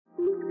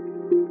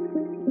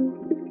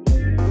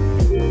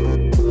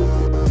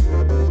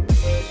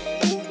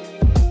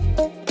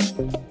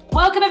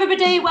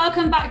everybody,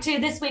 welcome back to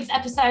this week's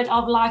episode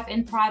of Life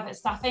in Private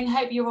Staffing.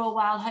 Hope you're all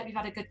well, hope you've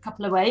had a good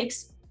couple of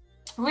weeks.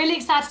 Really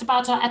excited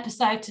about our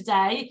episode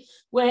today.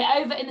 We're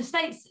over in the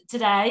States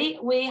today.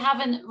 We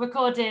haven't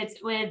recorded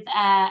with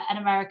an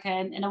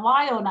American in a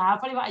while now,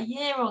 probably about a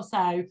year or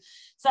so.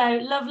 So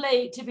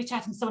lovely to be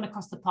chatting to someone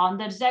across the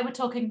pond. And today we're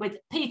talking with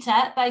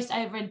Peter, based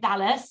over in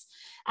Dallas.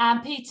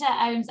 Peter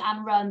owns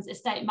and runs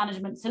Estate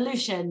Management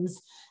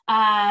Solutions,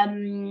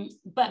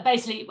 but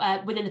basically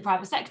within the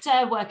private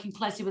sector, working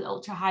closely with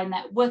ultra high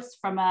net worths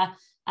from a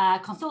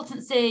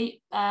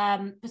consultancy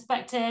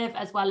perspective,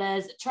 as well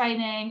as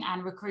training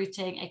and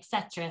recruiting,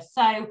 etc.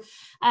 So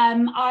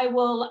I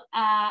will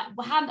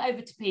hand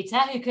over to Peter,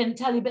 who can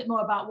tell you a bit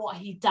more about what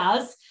he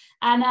does.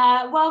 And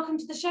welcome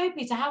to the show,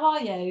 Peter. How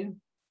are you?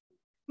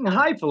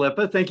 Hi,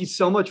 Philippa. Thank you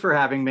so much for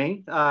having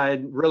me.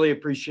 I really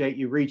appreciate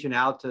you reaching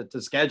out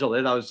to schedule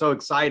it. I was so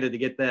excited to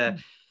get the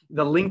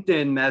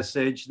LinkedIn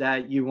message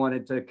that you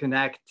wanted to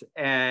connect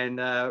and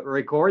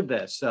record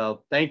this.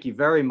 So thank you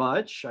very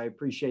much. I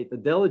appreciate the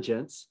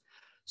diligence.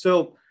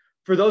 So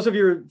for those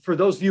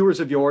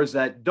viewers of yours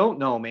that don't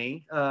know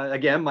me,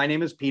 again, my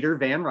name is Peter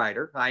Van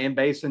Ryder. I am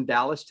based in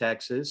Dallas,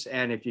 Texas.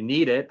 And if you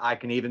need it, I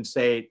can even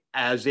say it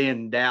as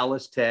in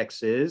Dallas,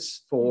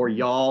 Texas, for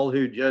y'all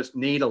who just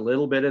need a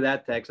little bit of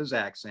that Texas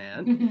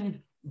accent.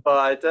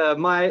 But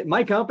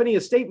my company,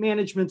 Estate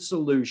Management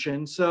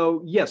Solutions.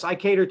 So yes, I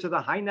cater to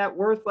the high net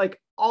worth, like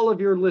all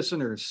of your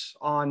listeners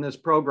on this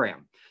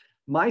program.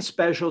 My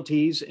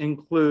specialties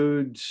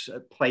include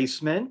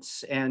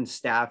placements and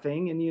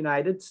staffing in the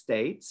United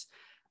States,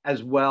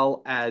 as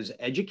well as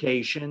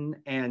education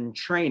and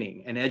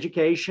training. And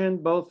education,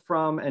 both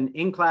from an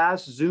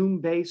in-class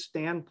Zoom-based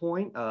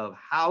standpoint of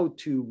how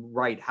to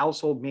write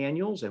household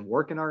manuals and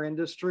work in our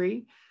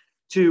industry,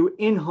 to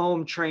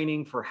in-home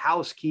training for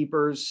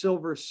housekeepers,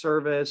 silver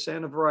service,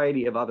 and a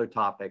variety of other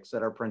topics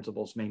that our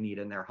principals may need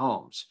in their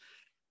homes.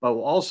 But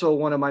also,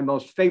 one of my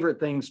most favorite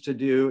things to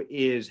do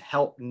is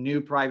help new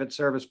private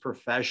service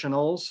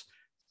professionals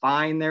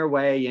find their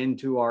way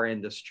into our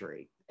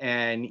industry.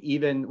 And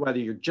even whether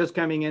you're just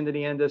coming into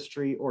the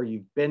industry or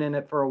you've been in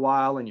it for a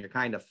while and you're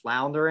kind of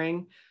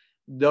floundering,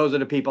 those are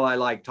the people I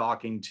like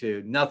talking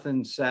to.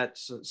 Nothing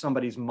sets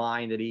somebody's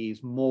mind at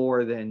ease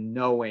more than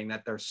knowing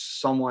that there's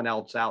someone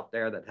else out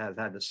there that has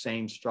had the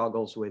same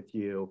struggles with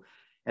you,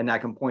 and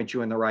that can point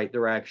you in the right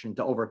direction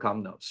to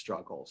overcome those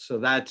struggles. So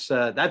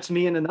that's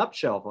me in a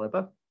nutshell,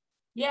 Philippa.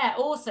 Yeah,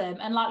 awesome.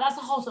 And like that's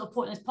the whole sort of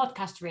point of this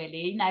podcast,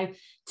 really. You know,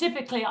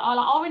 typically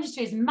our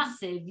industry is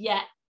massive,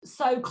 yet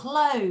so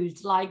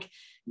closed. Like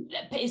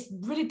it's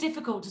really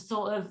difficult to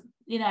sort of,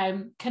 you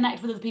know,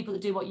 connect with other people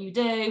that do what you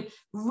do.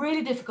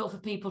 Really difficult for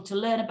people to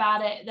learn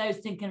about it. Those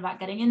thinking about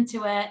getting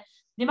into it.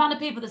 The amount of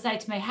people that say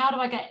to me, how do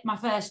I get my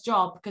first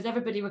job? Because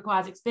everybody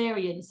requires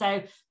experience.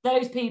 So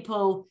those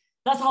people,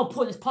 that's the whole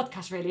point of this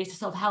podcast, really, is to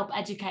sort of help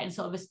educate and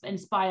sort of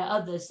inspire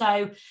others.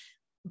 So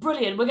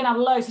brilliant. We're going to have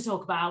loads to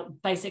talk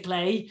about,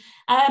 basically.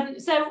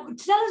 So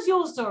tell us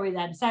your story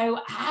then. So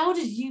how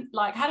did you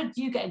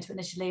get into it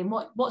initially, and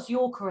what's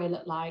your career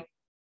look like?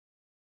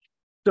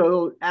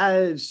 So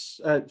as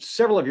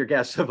several of your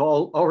guests have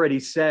already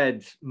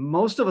said,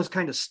 most of us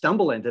kind of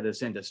stumble into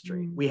this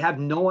industry. We have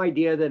no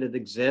idea that it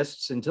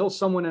exists until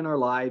someone in our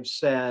lives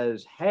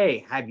says,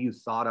 hey, have you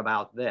thought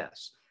about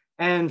this?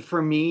 And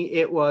for me,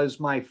 it was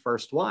my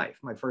first wife.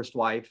 My first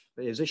wife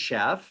is a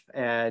chef,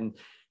 and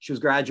she was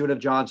a graduate of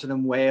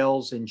Johnson &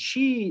 Wales, and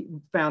she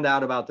found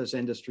out about this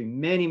industry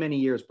many, many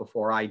years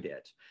before I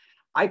did.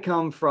 I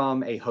come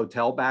from a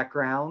hotel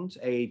background,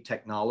 a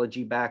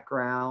technology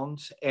background,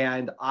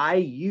 and I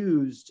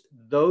used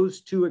those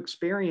two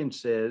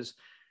experiences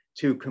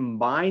to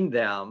combine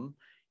them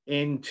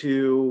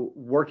into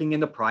working in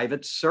the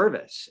private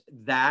service.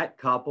 That,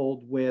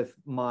 coupled with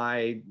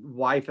my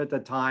wife at the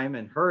time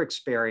and her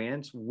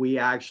experience, we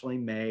actually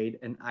made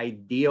an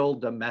ideal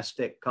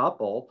domestic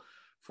couple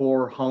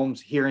for homes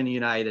here in the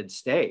United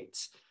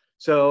States.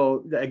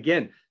 So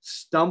again,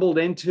 stumbled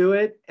into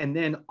it, and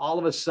then all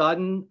of a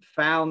sudden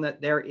found that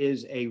there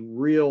is a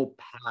real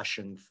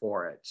passion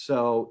for it.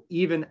 So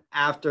even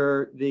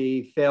after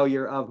the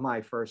failure of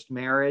my first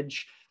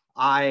marriage,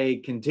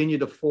 I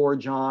continued to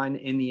forge on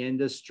in the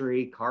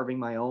industry, carving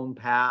my own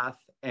path,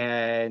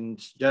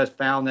 and just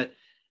found that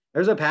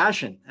there's a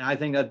passion. And I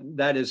think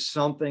that is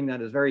something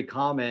that is very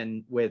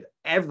common with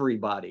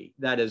everybody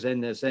that is in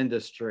this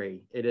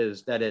industry. It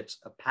is that it's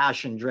a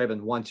passion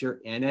driven. Once you're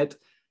in it,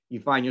 you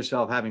find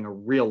yourself having a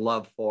real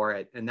love for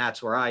it. And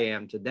that's where I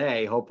am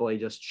today, hopefully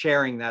just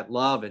sharing that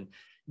love and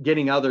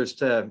getting others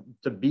to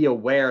be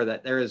aware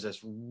that there is this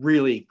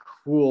really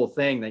cool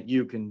thing that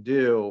you can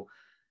do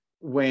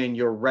when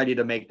you're ready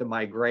to make the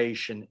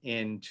migration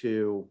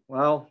into,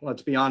 well,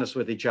 let's be honest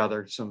with each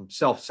other, some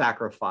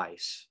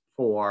self-sacrifice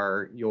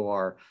for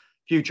your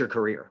future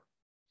career.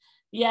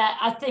 Yeah,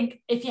 I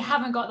think if you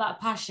haven't got that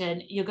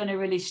passion, you're going to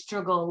really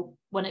struggle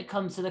when it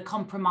comes to the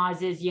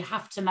compromises you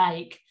have to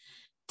make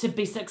to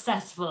be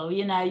successful.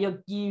 You know,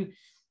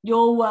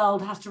 your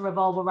world has to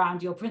revolve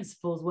around your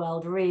principal's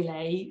world,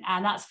 really.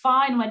 And that's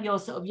fine when you're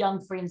sort of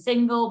young, free and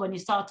single, when you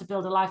start to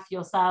build a life for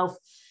yourself,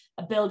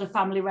 build a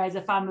family, raise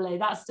a family.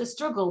 That's the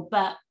struggle,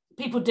 but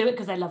people do it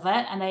because they love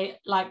it and they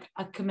like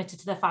are committed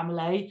to their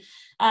family.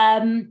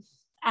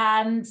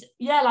 And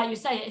yeah, like you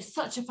say, it's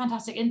such a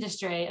fantastic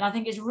industry. And I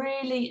think it's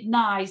really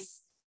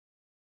nice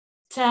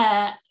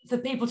for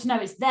people to know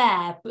it's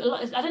there.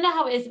 But I don't know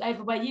how it is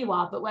over where you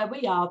are, but where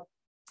we are,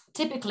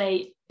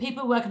 typically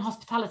people who work in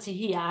hospitality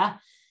here,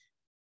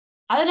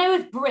 I don't know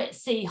if Brits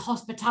see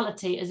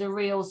hospitality as a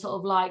real sort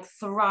of like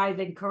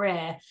thriving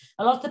career.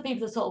 A lot of the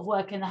people that sort of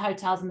work in the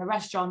hotels and the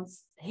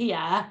restaurants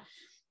here,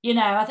 you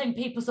know, I think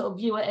people sort of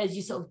view it as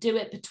you sort of do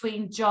it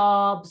between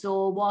jobs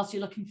or whilst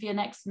you're looking for your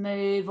next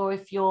move, or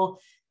if you're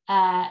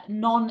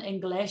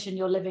non-English and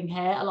you're living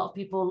here. A lot of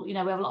people, you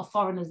know, we have a lot of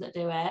foreigners that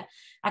do it.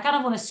 I kind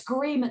of want to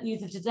scream at the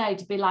youth of today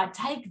to be like,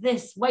 take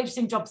this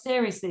waitressing job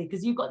seriously,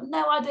 because you've got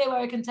no idea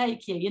where it can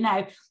take you. You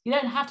know, you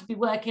don't have to be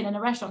working in a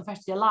restaurant for the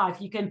rest of your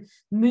life. You can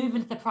move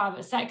into the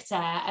private sector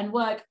and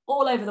work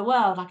all over the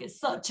world. Like, it's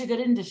such a good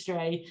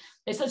industry.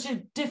 It's such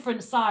a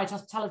different side to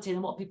hospitality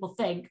than what people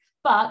think,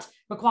 but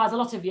requires a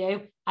lot of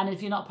you. And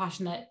if you're not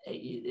passionate,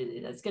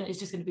 it's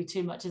just going to be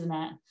too much, isn't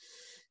it?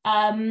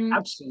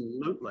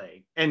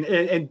 Absolutely.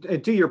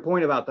 And to your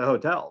point about the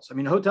hotels, I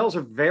mean, hotels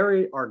are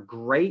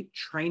great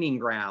training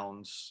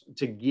grounds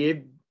to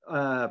give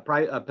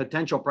a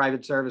potential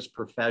private service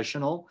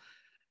professional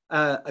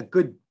a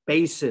good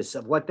basis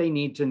of what they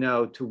need to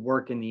know to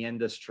work in the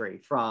industry,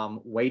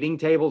 from waiting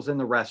tables in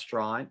the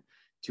restaurant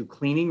to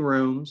cleaning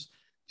rooms,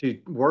 to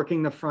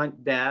working the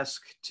front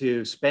desk,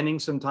 to spending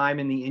some time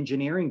in the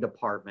engineering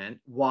department.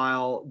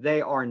 While they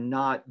are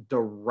not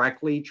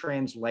directly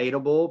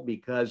translatable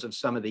because of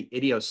some of the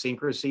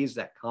idiosyncrasies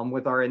that come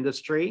with our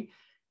industry,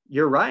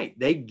 you're right.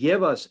 They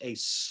give us a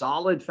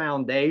solid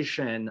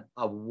foundation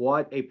of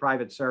what a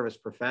private service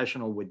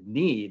professional would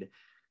need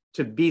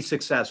to be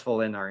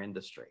successful in our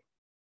industry.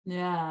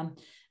 Yeah.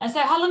 And so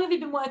how long have you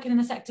been working in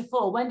the sector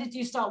for? When did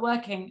you start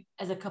working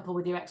as a couple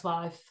with your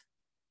ex-wife?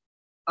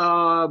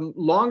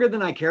 Longer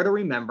than I care to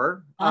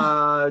remember.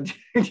 I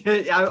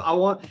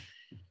want,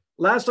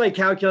 last I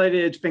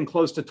calculated, it's been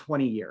close to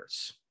 20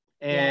 years.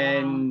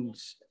 And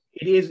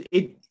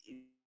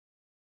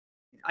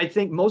I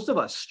think most of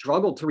us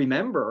struggle to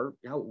remember,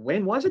 you know,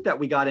 when was it that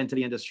we got into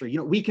the industry? You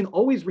know, we can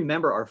always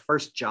remember our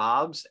first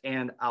jobs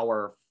and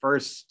our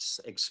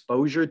first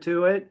exposure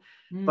to it.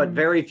 But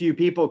very few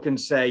people can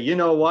say, you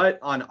know what,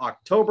 on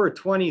October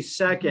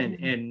 22nd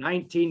in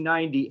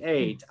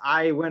 1998,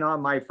 I went on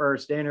my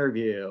first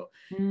interview.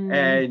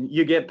 And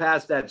you get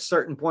past that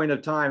certain point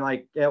of time,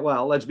 like, yeah,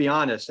 well, let's be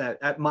honest,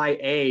 at my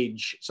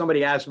age,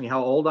 somebody asked me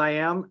how old I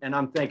am, and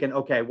I'm thinking,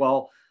 okay,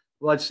 well,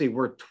 let's see,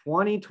 we're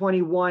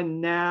 2021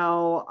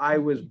 now. I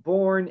was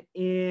born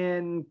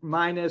in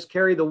minus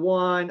carry the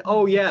one.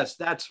 Oh, yes,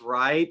 that's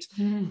right.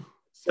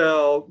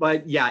 So,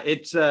 but yeah,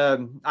 it's, I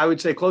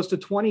would say close to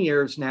 20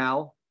 years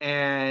now.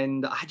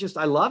 And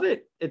I love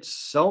it. It's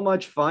so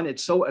much fun.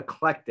 It's so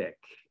eclectic,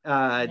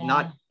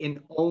 not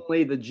in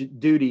only the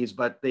duties,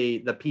 but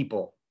the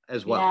people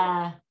as well.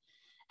 Yeah.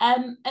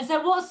 And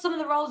so what's some of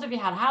the roles have you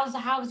had?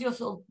 How's your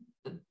sort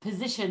of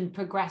position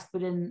progressed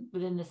within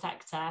the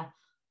sector?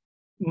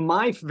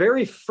 My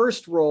very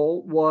first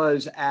role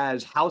was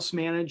as house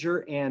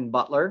manager and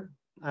butler.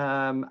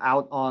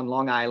 Out on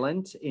Long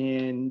Island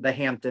in the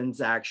Hamptons,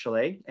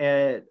 actually.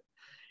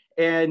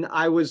 And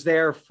I was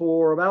there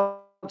for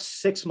about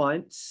 6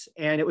 months,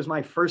 and it was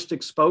my first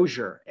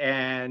exposure.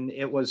 And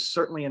it was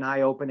certainly an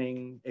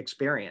eye-opening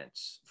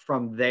experience.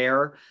 From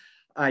there,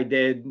 I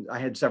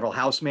had several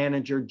house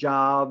manager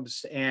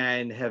jobs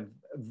and have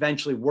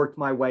eventually worked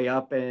my way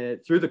up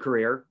through the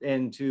career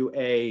into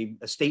a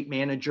estate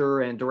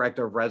manager and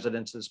director of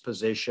residences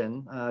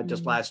position.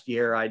 Just last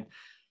year, I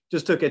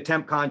just took a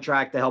temp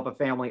contract to help a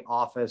family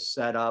office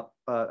set up,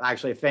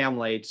 actually a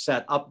family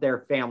set up their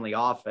family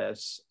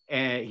office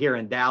here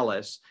in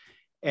Dallas.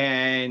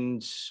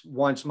 And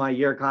once my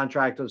year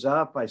contract was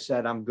up, I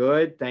said, I'm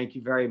good. Thank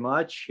you very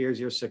much. Here's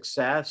your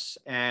success.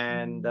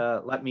 And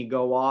let me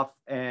go off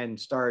and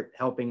start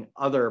helping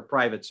other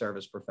private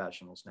service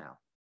professionals now.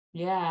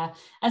 Yeah.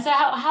 And so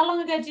how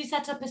long ago did you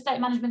set up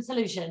Estate Management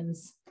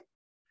Solutions?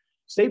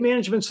 Estate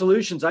Management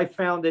Solutions, I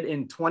found it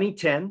in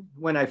 2010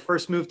 when I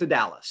first moved to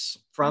Dallas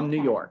from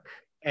New York.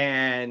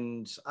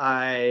 And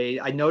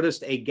I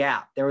noticed a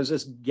gap. There was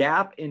this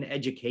gap in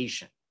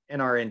education in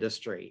our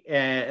industry.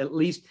 At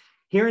least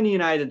here in the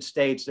United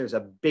States, there's a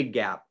big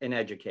gap in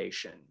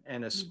education,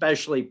 and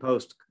especially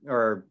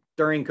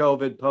during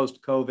COVID,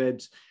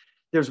 post-COVID,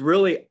 there's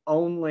really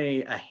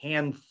only a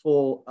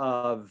handful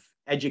of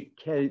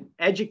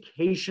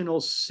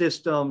educational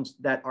systems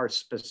that are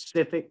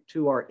specific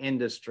to our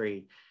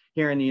industry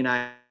here in the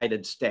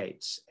United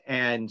States.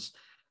 And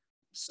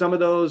some of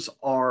those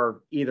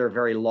are either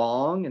very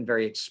long and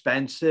very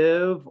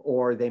expensive,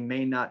 or they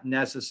may not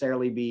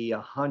necessarily be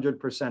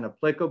 100%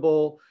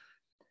 applicable.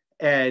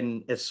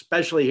 And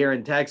especially here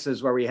in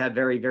Texas, where we had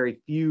very, very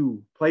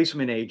few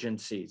placement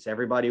agencies,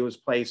 everybody was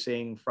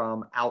placing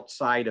from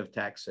outside of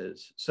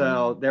Texas.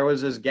 So there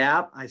was this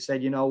gap. I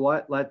said, you know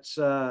what, let's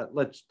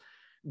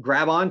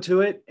grab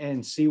onto it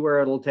and see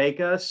where it'll take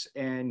us.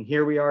 And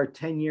here we are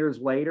 10 years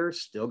later,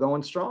 still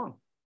going strong.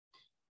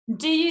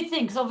 Do you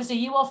think, because obviously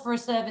you offer a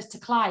service to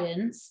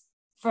clients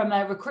from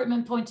a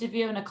recruitment point of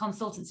view and a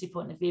consultancy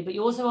point of view, but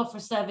you also offer a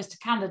service to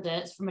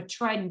candidates from a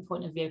training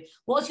point of view.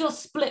 What's your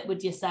split,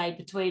 would you say,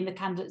 between the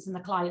candidates and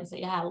the clients that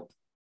you help?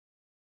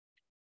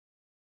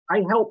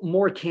 I help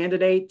more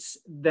candidates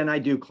than I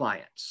do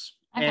clients.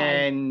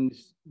 Okay. And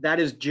that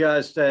is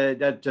just, I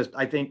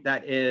think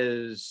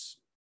that's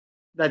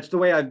the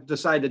way I've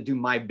decided to do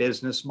my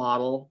business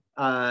model.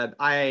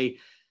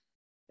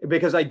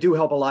 Because I do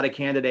help a lot of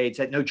candidates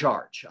at no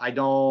charge.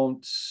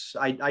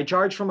 I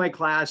charge for my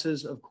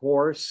classes, of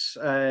course,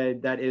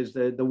 that is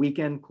the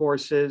weekend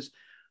courses,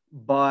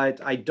 but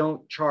I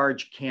don't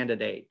charge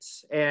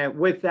candidates. And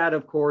with that,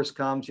 of course,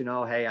 comes,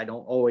 hey,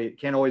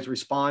 can't always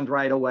respond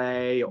right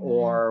away,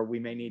 or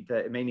it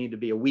may need to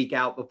be a week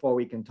out before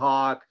we can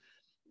talk.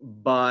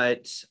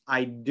 But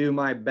I do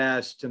my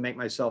best to make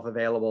myself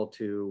available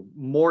to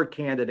more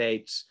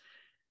candidates.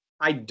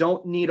 I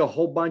don't need a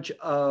whole bunch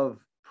of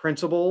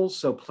principles,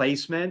 so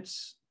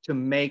placements, to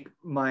make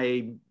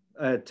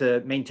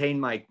to maintain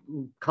my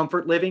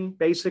comfort living,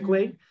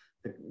 basically,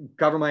 to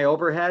cover my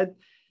overhead.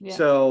 Yeah.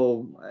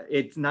 So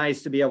it's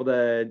nice to be able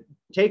to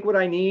take what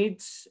I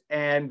need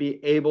and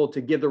be able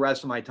to give the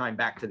rest of my time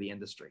back to the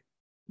industry.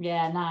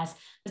 Yeah, nice.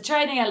 The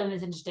training element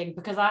is interesting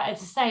because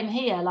it's the same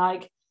here.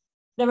 Like,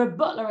 there are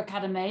butler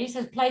academies,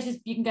 there's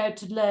places you can go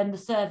to learn the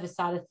service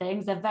side of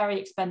things. They're very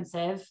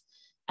expensive.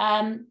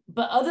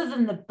 But other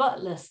than the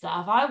butler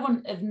stuff, I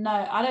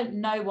don't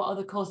know what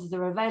other courses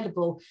are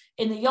available.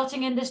 In the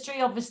yachting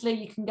industry, obviously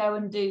you can go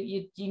and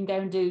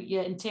do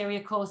your interior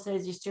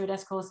courses, your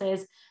stewardess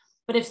courses.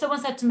 But if someone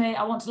said to me,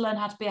 I want to learn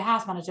how to be a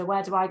house manager,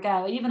 where do I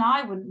go? Even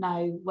I wouldn't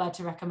know where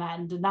to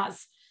recommend. And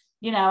that's,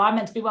 I'm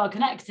meant to be well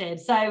connected.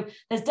 So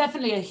there's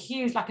definitely a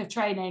huge lack of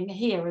training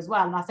here as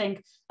well. And I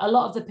think a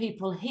lot of the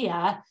people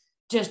here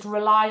just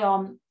rely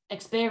on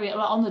experience,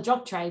 on the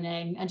job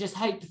training, and just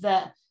hope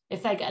that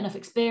if they get enough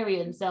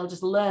experience, they'll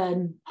just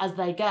learn as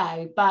they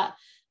go. But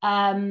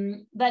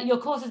that your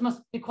courses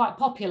must be quite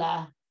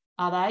popular,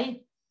 are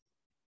they?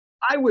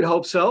 I would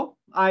hope so.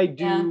 I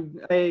do.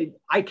 Yeah.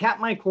 I cap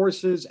my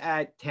courses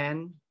at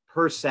 10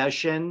 per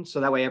session, so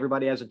that way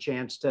everybody has a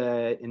chance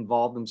to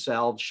involve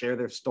themselves, share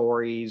their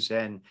stories,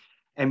 and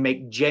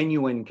make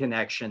genuine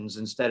connections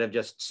instead of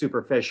just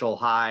superficial.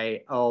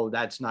 Hi, oh,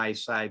 that's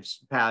nice.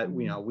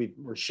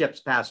 We're ships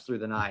passed through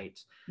the night.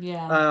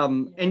 Yeah.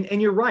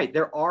 And you're right.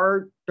 There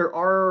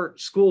are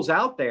schools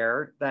out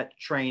there that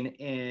train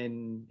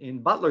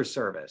in butler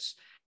service.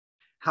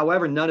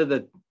 However,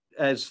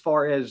 as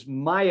far as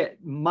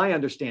my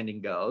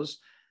understanding goes,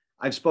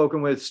 I've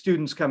spoken with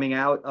students coming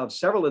out of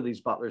several of these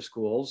butler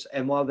schools,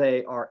 and while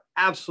they are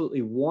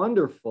absolutely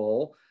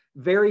wonderful,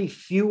 very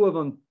few of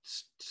them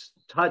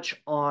touch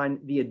on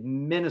the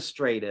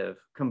administrative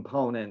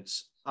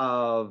components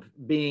of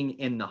being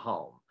in the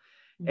home.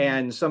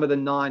 And some of the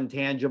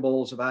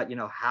non-tangibles about,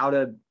 how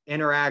to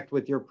interact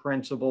with your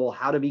principal,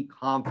 how to be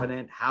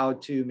confident, how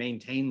to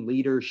maintain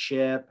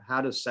leadership,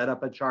 how to set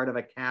up a chart of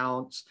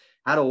accounts,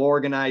 how to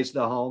organize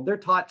the home. They're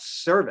taught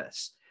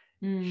service,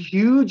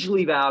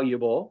 hugely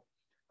valuable.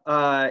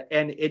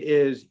 And it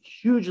is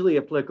hugely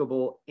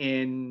applicable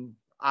in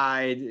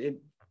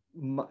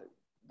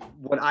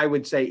what I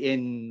would say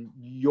in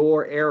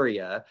your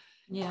area.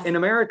 Yeah. In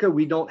America,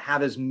 we don't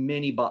have as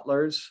many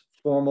butlers,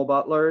 formal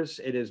butlers.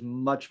 It is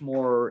much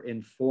more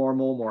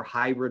informal, more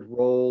hybrid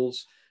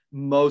roles.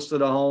 Most of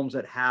the homes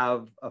that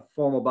have a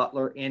formal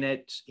butler in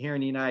it here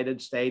in the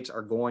United States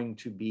are going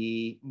to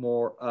be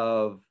more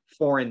of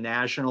foreign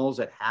nationals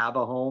that have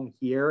a home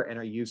here and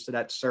are used to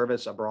that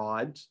service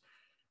abroad.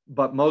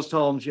 But most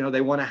homes,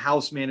 they want a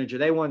house manager.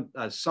 They want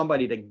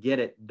somebody to get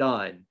it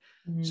done.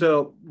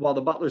 So while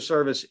the butler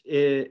service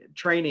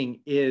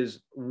training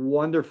is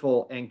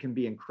wonderful and can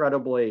be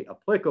incredibly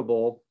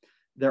applicable,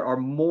 there are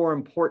more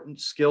important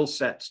skill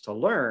sets to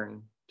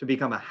learn to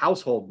become a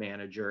household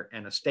manager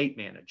and estate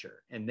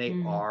manager. And they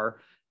are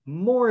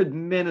more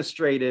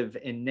administrative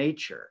in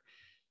nature.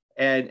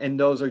 And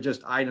those are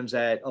just items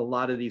that a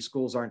lot of these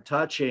schools aren't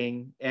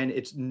touching. And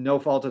it's no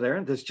fault of their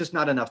own. There's just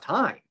not enough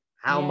time.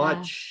 How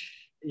much,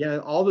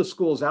 all the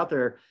schools out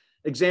there,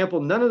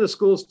 example, none of the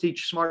schools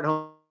teach smart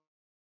home.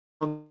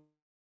 And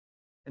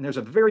there's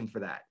a very for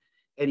that.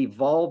 It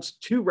evolves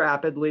too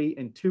rapidly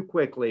and too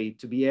quickly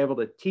to be able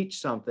to teach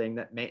something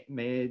that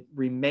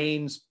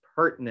remains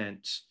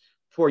pertinent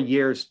for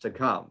years to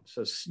come.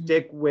 So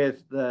stick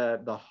with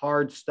the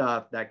hard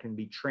stuff that can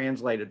be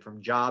translated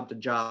from job to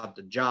job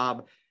to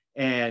job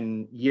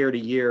and year to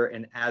year,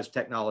 and as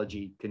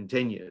technology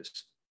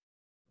continues.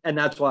 And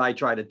that's why I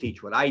try to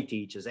teach what I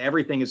teach is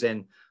everything is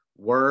in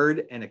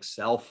Word and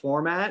Excel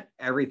format.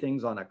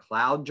 Everything's on a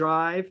cloud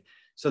drive.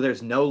 So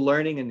there's no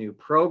learning a new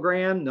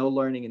program, no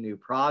learning a new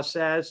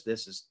process.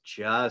 This is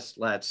just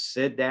let's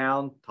sit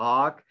down,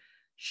 talk,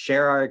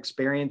 share our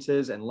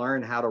experiences, and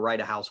learn how to write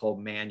a household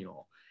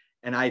manual.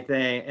 And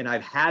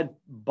I've had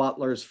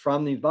butlers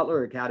from the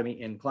Butler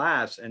Academy in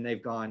class, and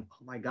they've gone,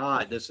 oh my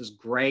God, this is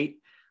great.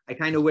 I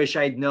kind of wish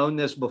I'd known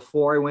this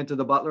before I went to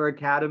the Butler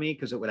Academy,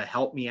 because it would have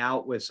helped me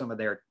out with some of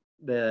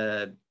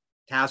the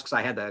tasks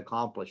I had to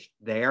accomplish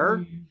there.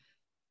 Mm-hmm.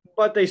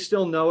 But they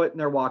still know it and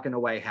they're walking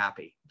away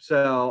happy.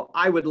 So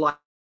I would like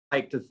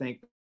to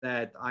think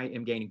that I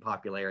am gaining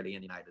popularity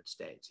in the United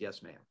States.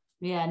 Yes, ma'am.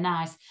 Yeah,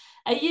 nice.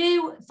 Are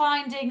you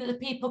finding that the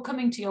people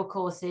coming to your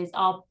courses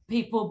are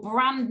people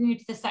brand new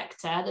to the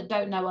sector that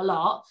don't know a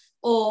lot,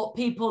 or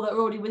people that are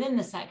already within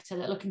the sector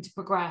that are looking to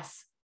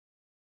progress?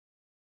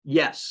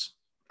 Yes,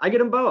 I get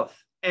them both.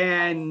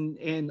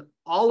 And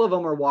all of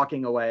them are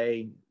walking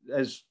away,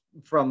 as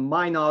from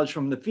my knowledge,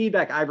 from the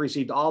feedback I've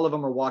received, all of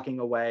them are walking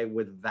away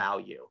with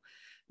value.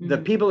 The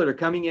people that are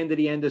coming into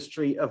the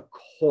industry, of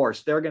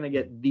course, they're going to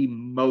get the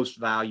most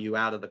value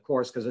out of the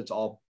course because it's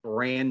all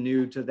brand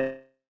new to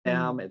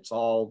them. It's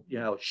all,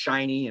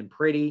 shiny and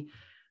pretty.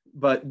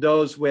 But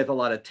those with a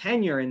lot of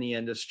tenure in the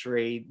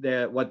industry,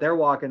 what they're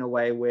walking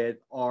away with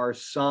are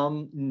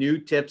some new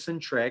tips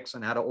and tricks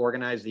on how to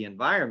organize the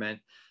environment.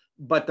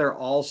 But they're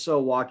also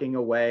walking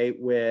away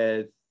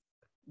with,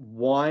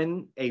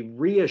 one, a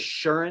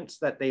reassurance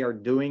that they are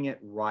doing it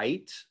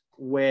right,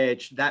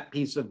 which that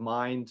peace of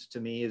mind to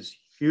me is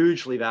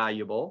hugely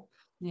valuable.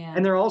 Yeah.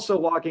 And they're also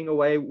walking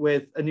away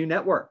with a new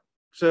network.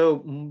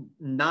 So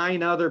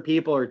 9 other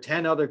people or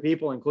 10 other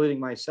people, including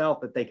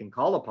myself, that they can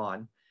call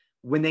upon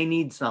when they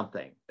need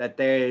something, that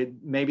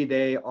maybe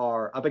they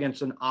are up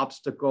against an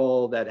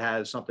obstacle that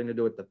has something to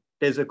do with the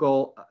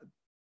physical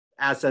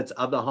assets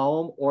of the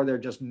home, or they're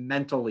just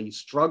mentally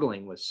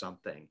struggling with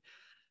something.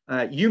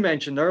 You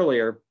mentioned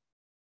earlier,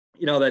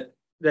 that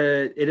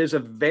it is a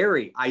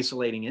very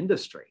isolating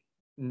industry.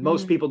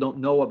 Most people don't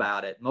know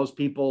about it. Most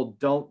people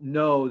don't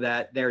know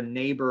that their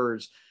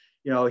neighbors,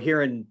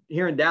 here in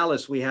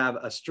Dallas, we have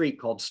a street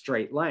called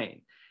Straight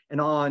Lane.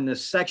 And on the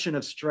section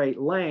of Straight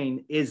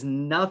Lane is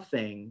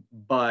nothing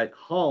but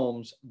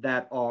homes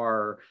that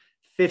are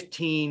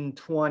 15,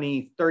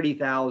 20,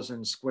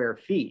 30,000 square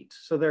feet.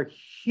 So they're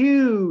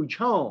huge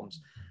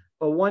homes.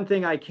 But one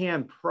thing I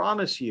can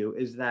promise you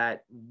is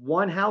that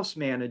one house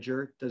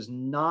manager does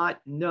not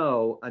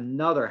know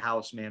another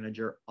house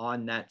manager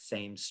on that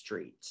same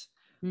street.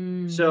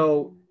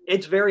 So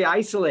it's very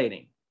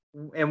isolating.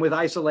 And with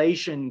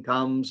isolation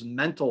comes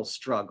mental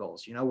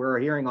struggles. We're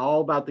hearing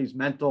all about these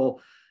mental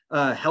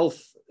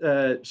health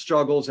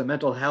struggles and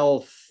mental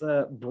health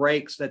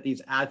breaks that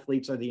these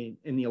athletes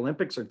in the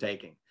Olympics are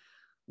taking.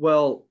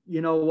 Well,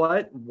 you know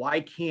what? Why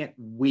can't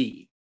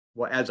we,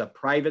 as a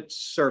private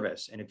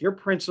service, and if you're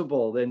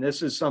principal, then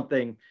this is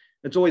something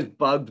that's always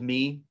bugged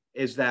me,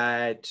 is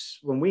that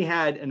when we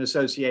had an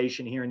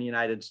association here in the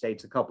United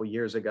States a couple of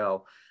years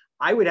ago,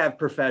 I would have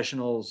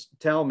professionals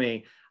tell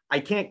me, I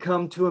can't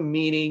come to a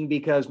meeting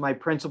because my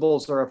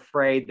principals are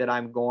afraid that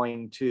I'm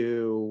going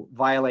to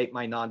violate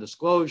my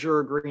non-disclosure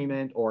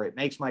agreement, or it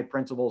makes my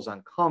principals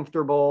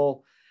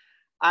uncomfortable.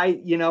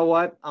 You know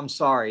what? I'm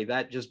sorry.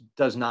 That just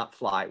does not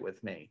fly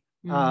with me.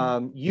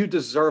 You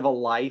deserve a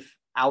life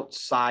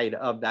outside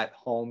of that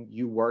home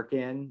you work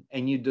in,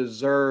 and you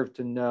deserve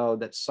to know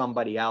that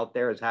somebody out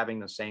there is having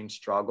the same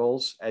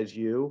struggles as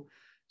you.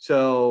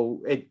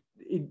 So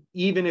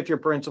even if your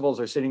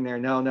principals are sitting there,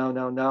 no,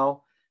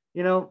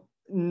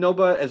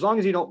 nobody, as long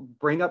as you don't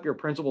bring up your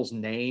principals'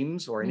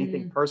 names or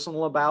anything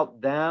personal about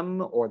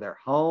them or their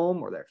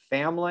home or their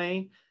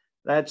family,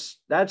 that's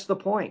the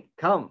point.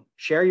 Come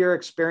share your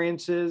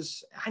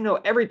experiences. I know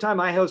every time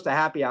I host a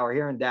happy hour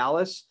here in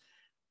Dallas,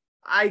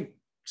 I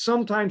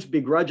sometimes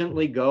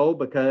begrudgingly go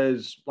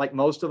because, like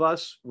most of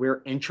us,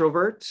 we're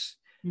introverts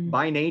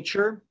by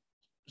nature.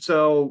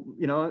 So,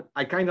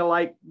 I kind of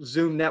like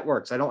Zoom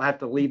networks. I don't have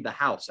to leave the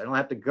house. I don't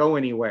have to go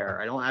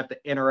anywhere. I don't have to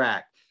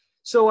interact.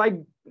 So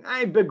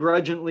I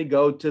begrudgingly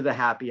go to the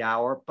happy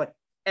hour, but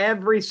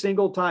every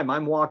single time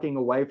I'm walking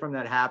away from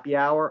that happy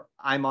hour,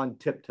 I'm on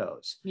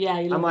tiptoes. Yeah.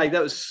 I'm like,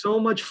 that was so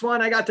much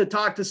fun. I got to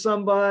talk to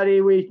somebody.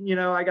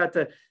 I got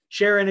to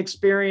share an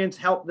experience,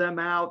 help them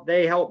out.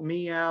 They helped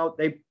me out.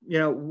 They,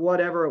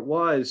 whatever it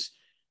was.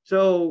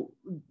 So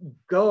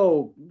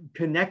go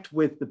connect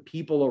with the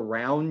people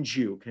around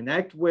you,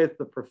 connect with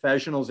the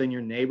professionals in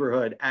your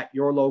neighborhood, at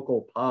your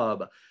local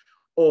pub,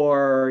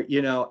 or,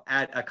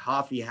 at a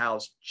coffee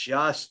house,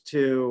 just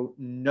to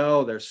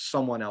know there's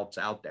someone else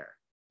out there.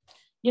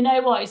 You know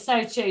what? It's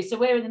so true. So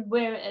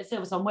we're at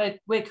Silverstone,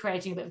 we're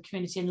creating a bit of a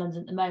community in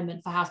London at the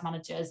moment for house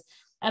managers.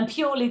 And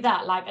purely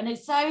that, and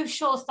it's so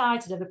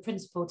short-sighted of a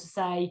principal to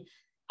say,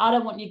 I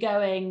don't want you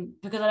going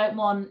because I don't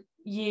want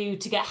you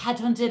to get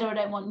headhunted, or I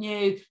don't want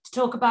you to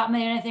talk about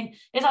me or anything.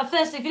 It's like,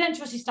 firstly, if you don't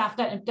trust your staff,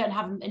 don't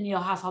have them in your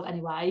household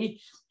anyway.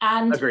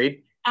 And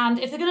agreed. And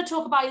if they're going to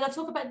talk about you, they'll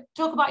talk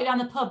about you down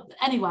the pub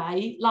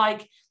anyway.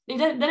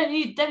 Don't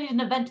need an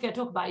event to go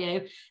talk about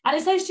you. And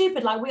it's so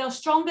stupid. Like, we are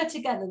stronger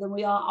together than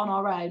we are on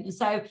our own. And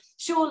so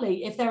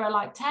surely if there are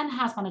like 10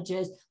 house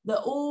managers that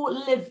all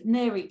live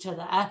near each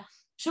other,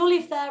 surely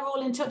if they're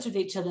all in touch with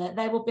each other,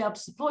 they will be able to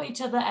support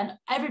each other, and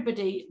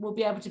everybody will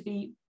be able to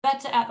be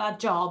better at their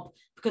job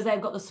because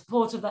they've got the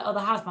support of their other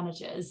house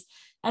managers.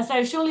 And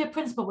so surely a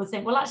principal would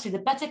think, well, actually, the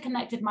better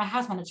connected my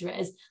house manager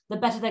is, the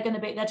better they're going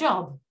to be at their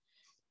job.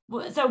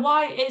 So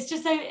why, it's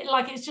just so,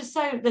 like, it's just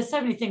so, there's so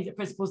many things that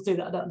principals do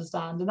that I don't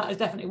understand, and that is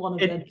definitely one of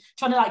them,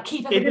 trying to like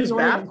keep everybody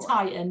all in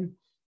tight.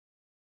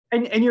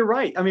 And you're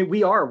right. I mean,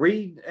 we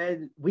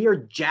are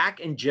Jack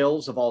and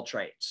Jills of all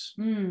trades,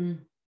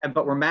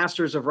 but we're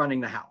masters of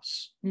running the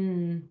house.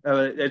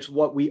 It's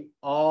what we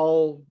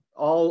all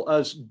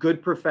us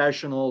good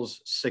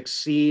professionals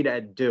succeed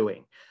at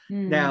doing.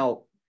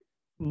 Now,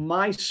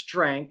 my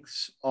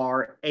strengths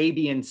are A,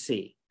 B, and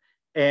C.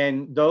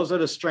 And those are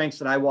the strengths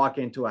that I walk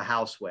into a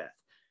house with.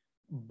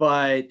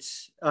 But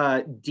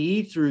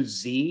D through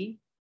Z,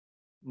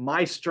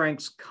 my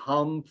strengths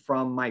come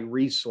from my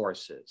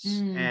resources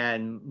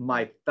and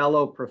my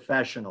fellow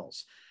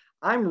professionals.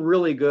 I'm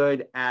really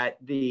good at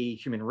the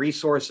human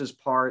resources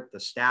part, the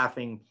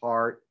staffing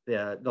part,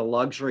 the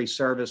luxury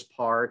service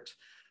part.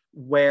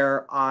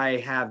 Where I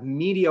have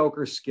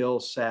mediocre skill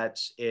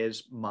sets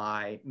is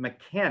my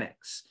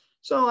mechanics.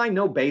 So I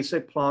know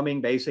basic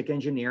plumbing, basic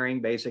engineering,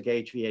 basic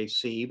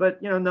HVAC,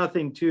 but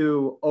nothing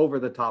too over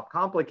the top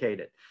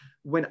complicated.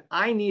 When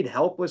I need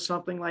help with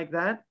something like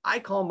that, I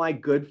call my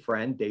good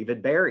friend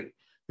David Barry,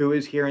 who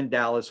is here in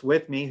Dallas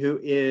with me, who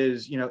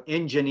is,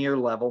 engineer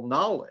level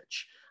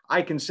knowledge.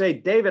 I can say,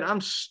 David,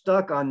 I'm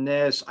stuck on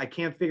this. I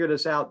can't figure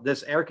this out.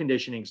 This air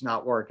conditioning's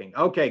not working.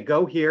 Okay,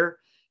 go here.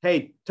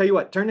 Hey, tell you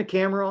what, turn the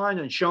camera on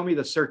and show me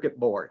the circuit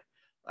board.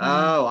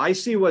 Oh, I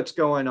see what's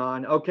going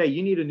on. Okay,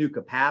 you need a new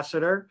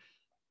capacitor.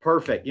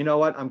 Perfect. You know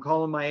what? I'm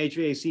calling my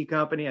HVAC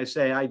company. I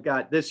say, I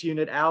got this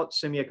unit out,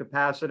 send me a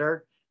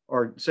capacitor,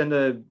 or send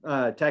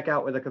a tech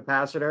out with a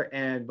capacitor.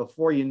 And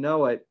before you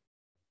know it,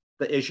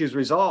 the issue's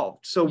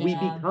resolved. So we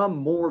become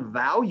more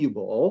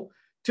valuable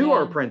to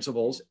our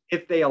principals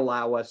if they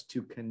allow us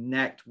to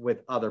connect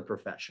with other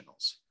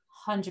professionals.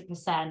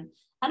 100%.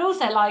 And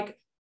also, like,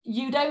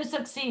 you don't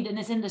succeed in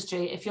this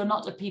industry if you're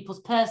not a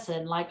people's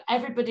person. Like,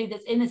 everybody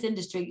that's in this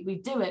industry, we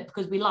do it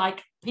because we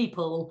like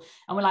people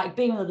and we like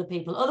being with other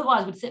people.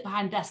 Otherwise, we'd sit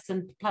behind desks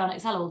and play on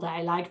Excel all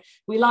day. Like,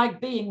 we like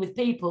being with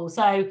people.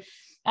 So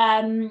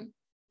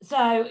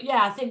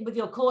I think with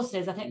your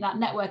courses, I think that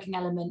networking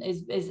element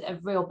is a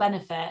real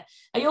benefit.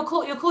 Your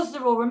courses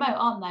are all remote,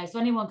 aren't they? So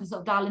anyone can sort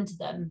of dial into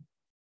them.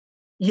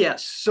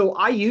 Yes. So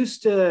I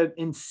used to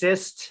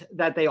insist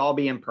that they all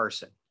be in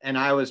person. And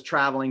I was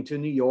traveling to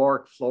New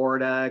York,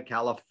 Florida,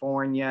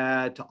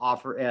 California, to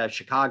offer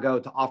Chicago,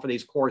 to offer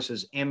these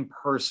courses in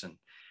person.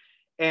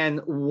 And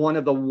one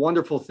of the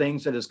wonderful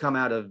things that has come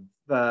out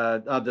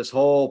of this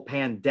whole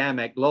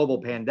pandemic,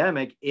 global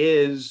pandemic,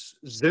 is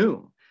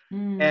Zoom.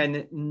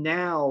 And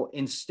now,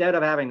 instead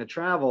of having to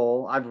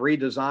travel, I've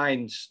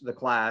redesigned the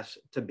class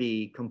to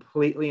be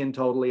completely and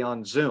totally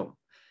on Zoom.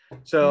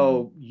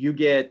 So you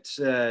get,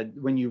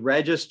 when you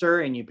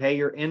register and you pay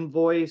your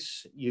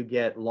invoice, you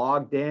get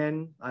logged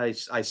in. I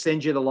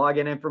send you the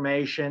login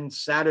information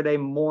Saturday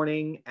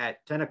morning at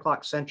 10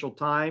 o'clock Central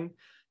Time.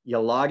 You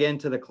log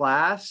into the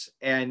class,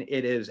 and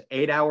it is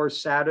 8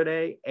 hours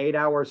Saturday, 8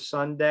 hours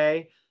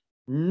Sunday.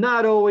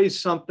 Not always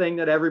something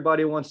that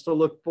everybody wants to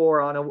look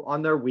for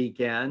on their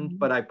weekend,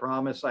 but I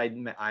promise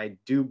I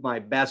do my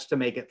best to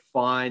make it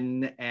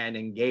fun and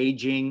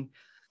engaging.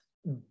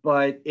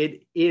 But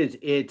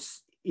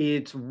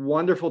it's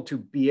wonderful to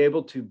be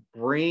able to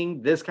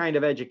bring this kind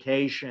of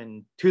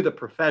education to the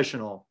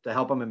professional to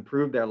help them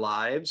improve their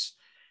lives,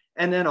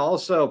 and then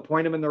also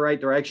point them in the right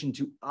direction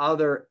to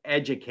other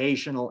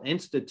educational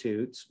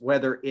institutes,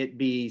 whether it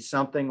be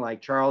something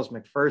like Charles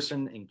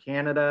McPherson in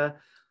Canada,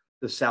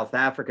 the South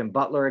African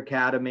Butler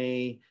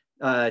Academy,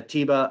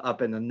 TIBA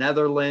up in the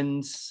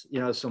Netherlands,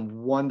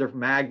 some wonderful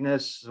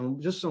Magnus,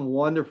 some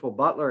wonderful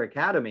Butler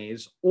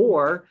academies.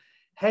 Or,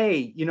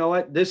 hey, you know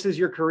what? This is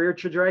your career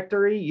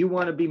trajectory. You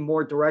want to be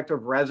more director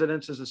of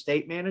residence as a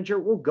state manager?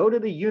 Well, go to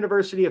the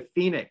University of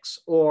Phoenix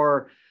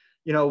or,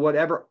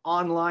 whatever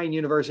online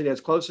university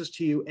that's closest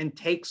to you, and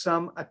take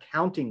some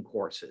accounting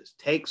courses,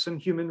 take some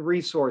human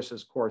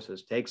resources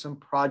courses, take some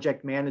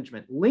project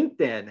management.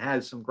 LinkedIn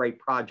has some great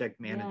project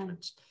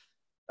management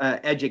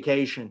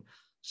education.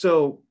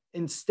 So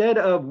instead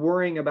of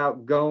worrying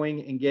about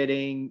going and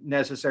getting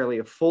necessarily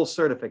a full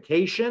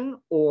certification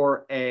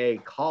or a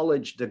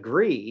college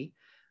degree,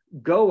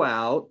 go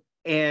out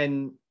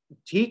and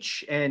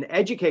teach and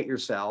educate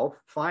yourself,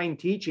 find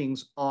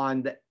teachings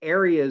on the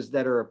areas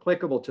that are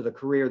applicable to the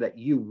career that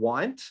you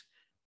want,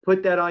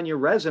 put that on your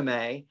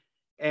resume.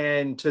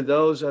 And to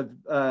those of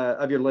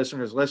your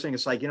listeners listening,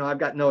 it's like, I've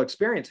got no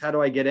experience. How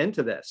do I get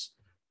into this?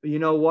 But you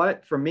know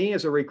what? For me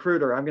as a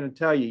recruiter, I'm going to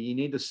tell you, you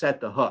need to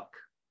set the hook.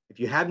 If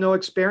you have no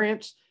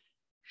experience,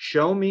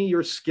 show me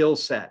your skill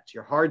sets,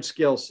 your hard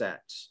skill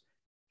sets.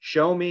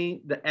 Show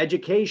me the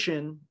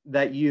education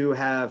that you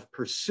have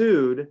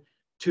pursued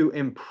to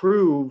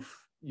improve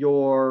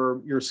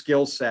your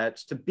skill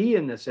sets to be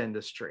in this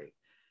industry.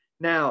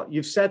 Now,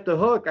 you've set the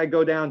hook. I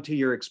go down to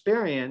your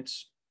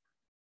experience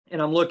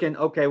and I'm looking,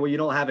 okay, well, you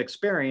don't have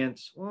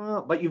experience,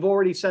 well, but you've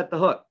already set the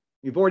hook.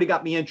 You've already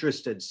got me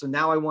interested. So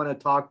now I want to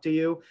talk to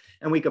you,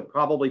 and we could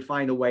probably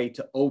find a way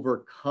to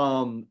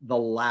overcome the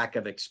lack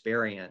of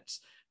experience.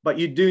 But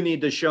you do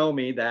need to show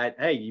me that,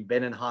 hey, you've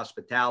been in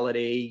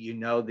hospitality, you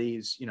know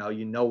these,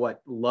 you know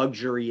what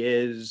luxury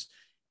is,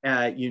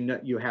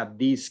 you have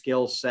these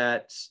skill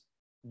sets.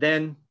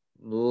 Then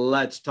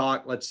let's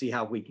talk. Let's see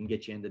how we can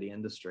get you into the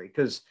industry.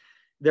 Because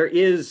there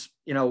is,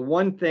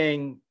 one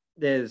thing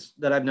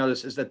that I've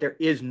noticed is that there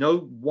is no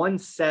one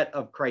set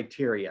of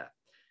criteria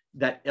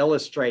that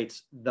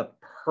illustrates the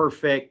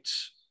perfect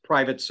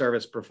private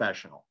service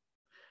professional.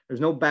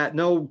 There's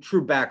no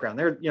true background.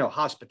 There,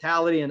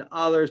 hospitality and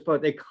others,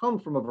 but they come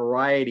from a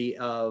variety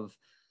of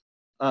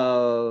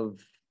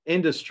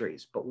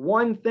industries. But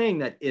one thing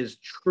that is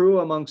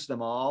true amongst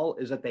them all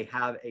is that they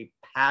have a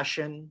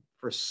passion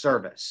for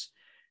service.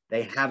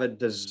 They have a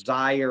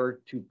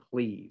desire to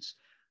please.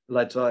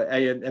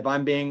 If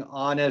I'm being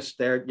honest,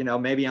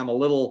 maybe I'm a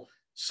little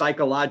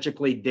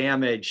psychologically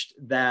damaged,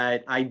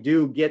 that I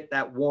do get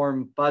that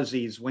warm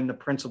fuzzies when the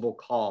principal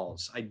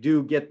calls. I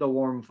do get the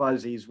warm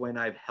fuzzies when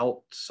I've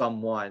helped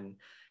someone.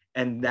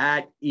 And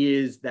that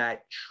is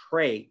that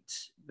trait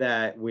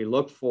that we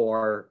look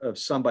for of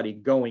somebody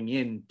going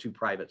into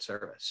private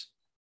service.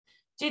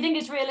 Do you think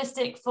it's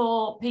realistic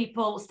for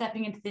people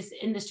stepping into this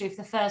industry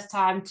for the first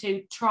time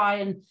to try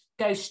and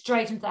go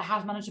straight into the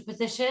house manager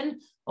position?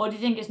 Or do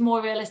you think it's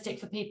more realistic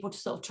for people to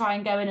sort of try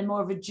and go in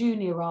more of a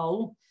junior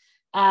role,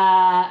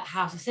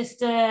 house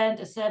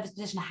assistant, a service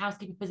position, a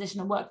housekeeper position,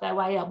 and work their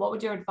way up? What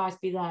would your advice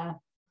be there?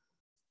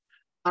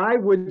 I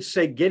would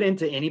say get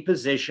into any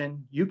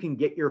position you can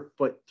get your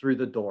foot through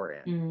the door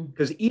in.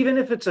 Because even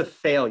if it's a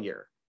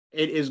failure,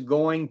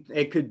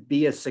 it could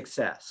be a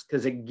success,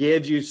 because it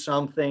gives you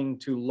something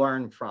to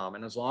learn from.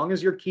 And as long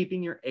as you're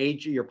keeping your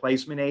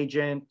placement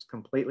agent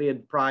completely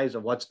apprised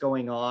of what's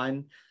going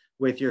on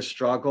with your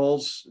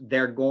struggles,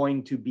 they're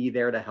going to be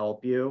there to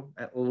help you,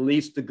 at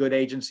least the good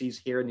agencies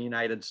here in the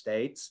United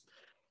States.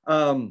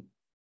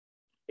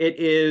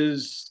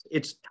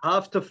 It's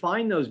tough to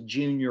find those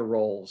junior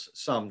roles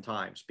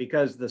sometimes,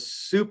 because the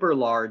super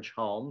large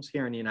homes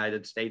here in the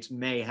United States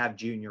may have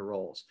junior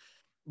roles.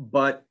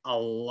 But a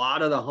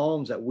lot of the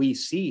homes that we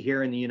see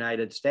here in the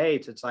United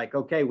States, it's like,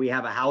 okay, we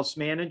have a house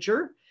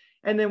manager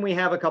and then we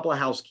have a couple of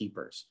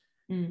housekeepers.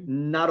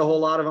 Not a whole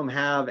lot of them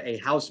have a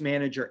house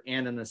manager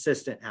and an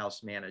assistant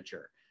house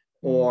manager,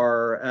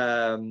 or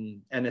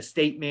an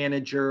estate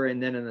manager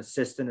and then an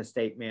assistant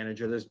estate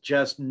manager. There's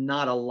just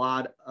not a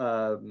lot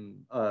of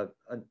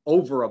an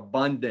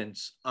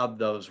overabundance of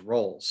those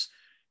roles.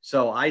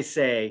 So I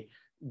say,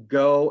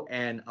 go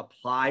and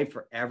apply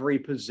for every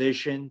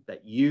position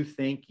that you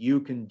think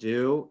you can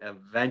do.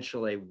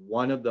 Eventually,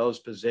 one of those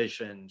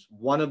positions,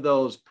 one of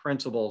those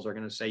principals are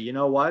going to say, you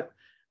know what?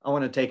 I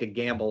want to take a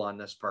gamble on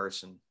this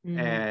person.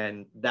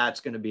 And that's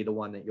going to be the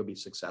one that you'll be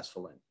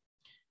successful in.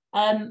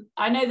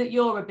 I know that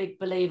you're a big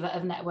believer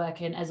of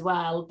networking as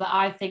well, but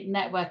I think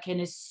networking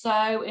is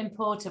so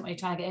important when you're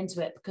trying to get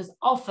into it, because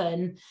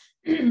often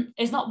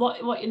it's not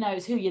what you know,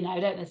 it's who you know,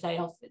 don't they say?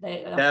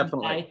 They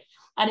Definitely. say.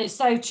 And it's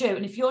so true.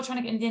 And if you're trying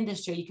to get into the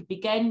industry, you could be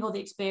gaining all the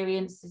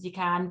experience as you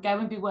can, go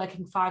and be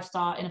working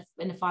 5-star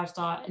in a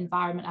 5-star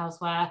environment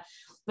elsewhere.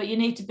 But you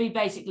need to be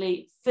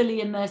basically fully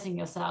immersing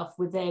yourself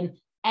within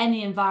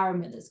any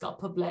environment that's got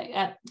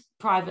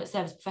private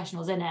service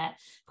professionals in it,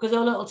 because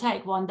all it'll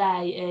take one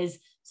day is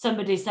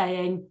somebody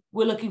saying,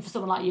 we're looking for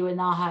someone like you in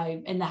our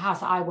home, in the house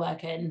that I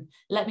work in.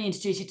 Let me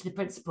introduce you to the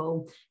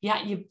principal.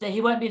 Yeah,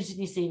 he won't be interested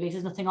in your CV because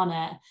there's nothing on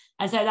it.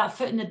 And so that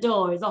foot in the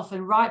door is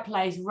often right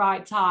place,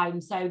 right time.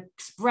 So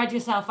spread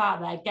yourself out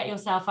there, get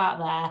yourself out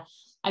there,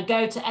 and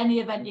go to any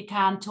event you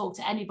can, talk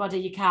to anybody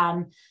you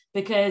can,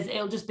 because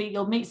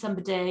you'll meet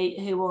somebody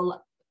who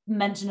will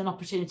mention an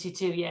opportunity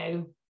to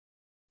you.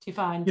 Do you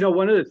find?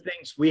 One of the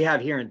things we have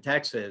here in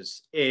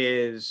Texas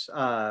is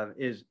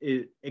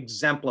it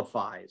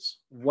exemplifies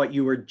what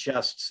you were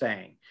just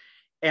saying.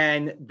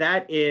 And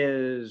that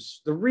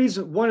is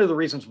one of the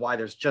reasons why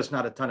there's just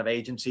not a ton of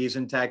agencies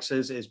in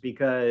Texas, is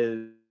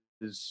because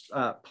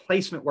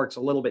placement works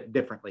a little bit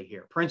differently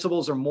here.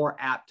 Principals are more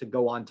apt to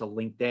go on to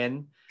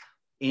LinkedIn,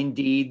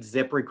 Indeed,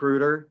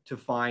 ZipRecruiter to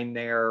find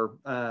their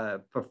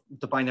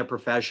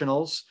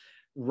professionals,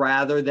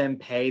 rather than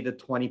pay the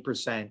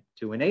 20%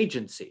 to an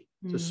agency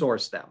to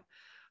source them.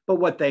 But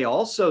what they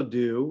also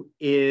do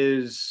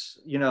is,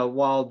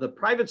 while the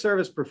private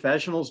service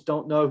professionals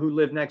don't know who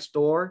live next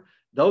door,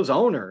 the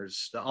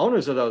owners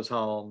of those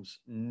homes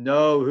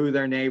know who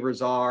their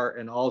neighbors are,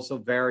 and also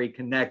very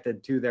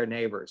connected to their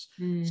neighbors.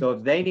 So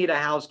if they need a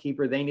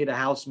housekeeper, they need a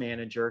house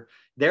manager,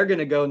 they're going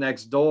to go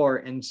next door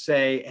and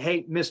say,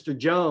 hey, Mr.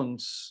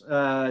 Jones,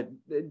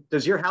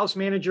 does your house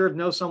manager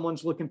know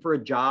someone's looking for a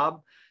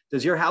job?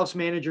 Does your house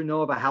manager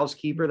know of a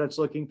housekeeper that's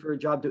looking for a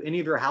job? Do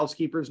any of your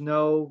housekeepers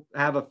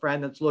have a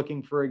friend that's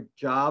looking for a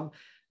job?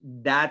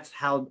 That's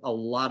how a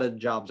lot of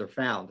jobs are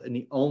found. And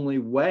the only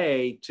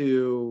way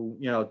to,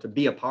 to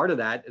be a part of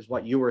that is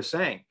what you were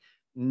saying.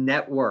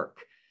 Network,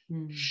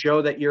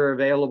 show that you're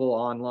available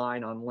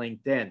online on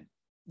LinkedIn.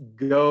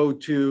 Go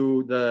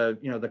to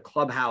the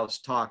Clubhouse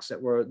talks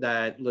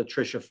that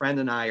Latricia Friend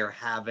and I are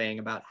having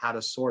about how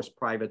to source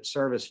private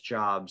service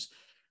jobs.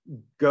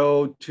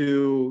 Go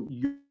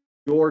to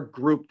your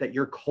group that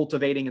you're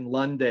cultivating in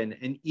London.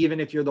 And even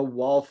if you're the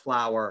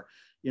wallflower,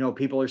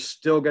 people are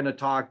still going to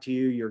talk to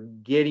you. You're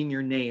getting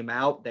your name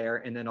out there.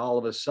 And then all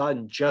of a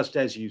sudden, just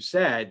as you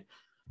said,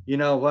 you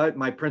know what,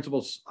 my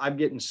principals, I'm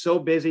getting so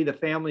busy, the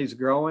family's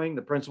growing.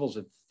 The principals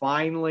have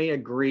finally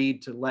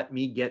agreed to let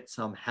me get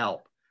some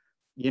help.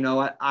 You know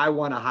what, I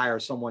want to hire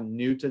someone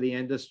new to the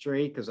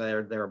industry because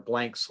they're a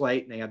blank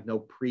slate and they have no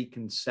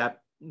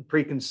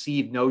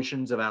preconceived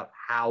notions about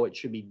how it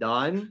should be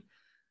done.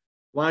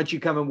 Why don't you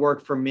come and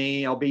work for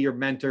me? I'll be your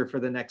mentor for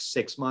the next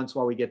 6 months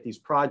while we get these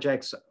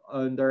projects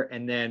under,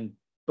 and then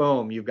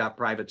boom, you've got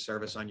private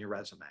service on your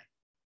resume.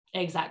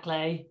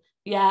 Exactly.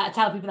 Yeah, I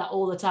tell people that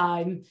all the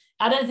time.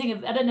 I don't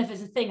know if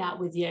it's a thing out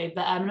with you,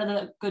 but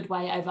another good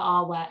way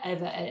over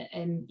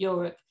in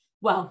Europe,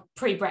 well,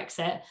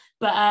 pre-Brexit,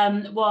 but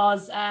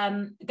was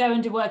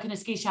going to work in a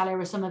ski chalet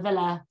or a summer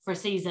villa for a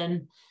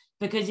season,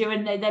 because you're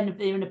in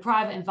a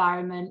private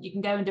environment. You can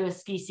go and do a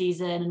ski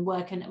season and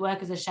work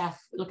as a chef,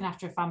 looking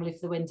after a family for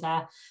the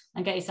winter,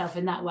 and get yourself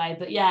in that way.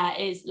 But yeah,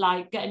 it's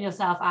like getting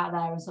yourself out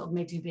there and sort of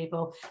meeting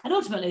people. And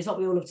ultimately, it's what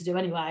we all love to do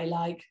anyway.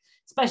 Like,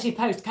 especially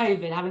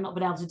post-COVID, having not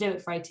been able to do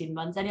it for 18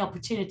 months, any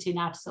opportunity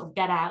now to sort of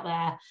get out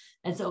there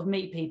and sort of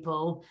meet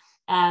people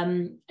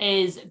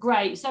is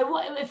great. So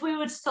what if we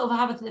were to sort of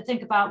have a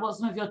think about what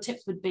some of your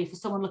tips would be for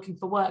someone looking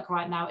for work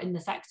right now in the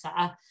sector?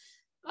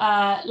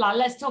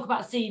 Let's talk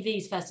about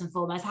CVs first and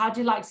foremost. How do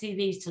you like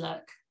CVs to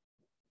look?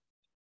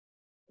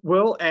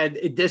 Well, and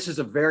this is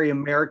a very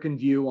American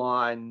view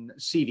on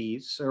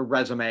CVs or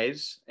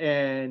resumes.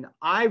 And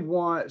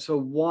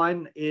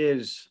one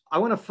is, I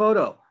want a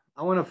photo.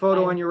 I want a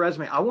photo on your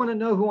resume. I want to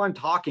know who I'm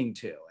talking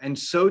to. And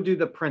so do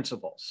the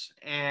principals.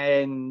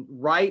 And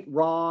right,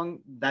 wrong,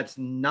 that's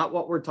not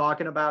what we're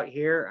talking about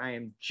here. I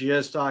am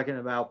just talking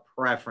about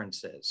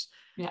preferences.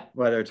 Yeah.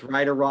 Whether it's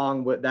right or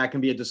wrong, that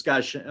can be a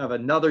discussion of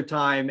another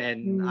time.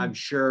 And I'm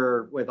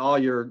sure with all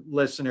your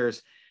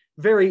listeners,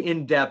 very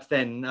in-depth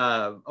and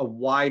a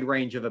wide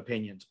range of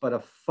opinions. But a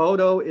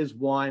photo is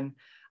one.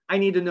 I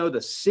need to know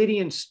the city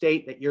and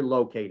state that you're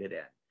located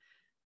in.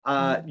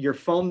 Your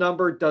phone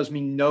number does me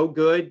no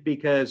good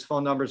because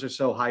phone numbers are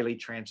so highly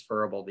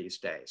transferable these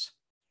days.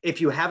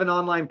 If you have an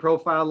online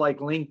profile like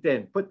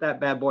LinkedIn, put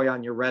that bad boy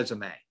on your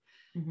resume.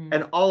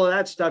 And all of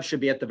that stuff should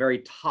be at the very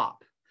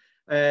top.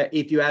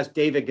 If you ask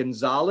David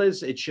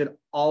Gonzalez, it should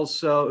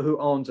also, who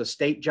owns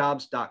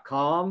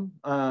estatejobs.com,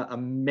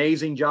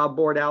 amazing job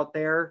board out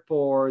there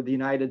for the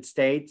United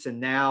States.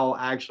 And now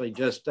actually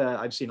just,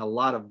 I've seen a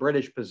lot of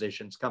British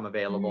positions come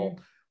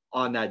available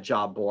on that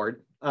job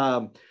board.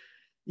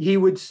 He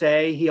would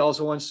say he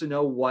also wants to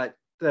know what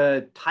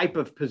the type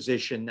of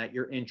position that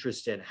you're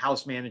interested in: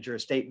 house manager,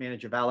 estate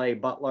manager, valet,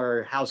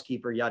 butler,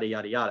 housekeeper, yada,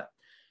 yada, yada.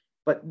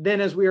 But then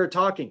as we were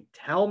talking,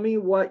 tell me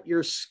what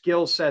your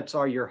skill sets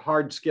are, your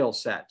hard skill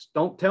sets.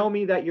 Don't tell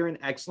me that you're an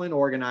excellent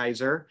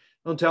organizer.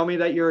 Don't tell me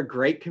that you're a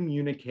great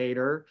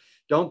communicator.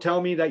 Don't tell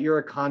me that you're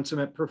a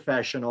consummate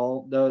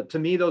professional. To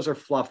me, those are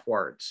fluff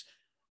words.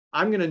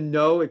 I'm going to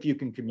know if you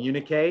can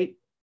communicate,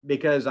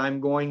 because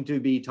I'm going to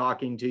be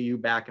talking to you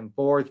back and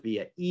forth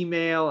via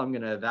email. I'm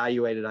going to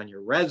evaluate it on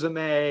your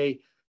resume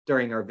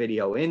during our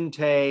video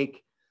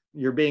intake.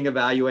 You're being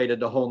evaluated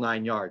the whole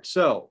 9 yards.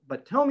 So,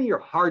 but tell me your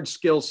hard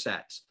skill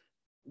sets.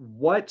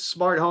 What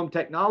smart home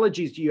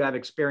technologies do you have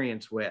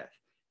experience with?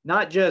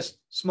 Not just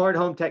smart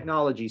home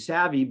technology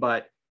savvy,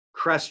 but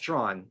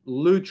Crestron,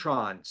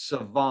 Lutron,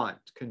 Savant,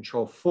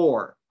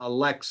 Control4,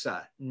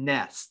 Alexa,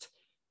 Nest.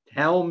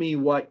 Tell me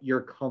what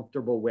you're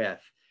comfortable with.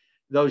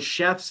 Those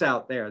chefs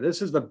out there,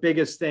 this is the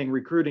biggest thing,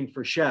 recruiting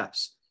for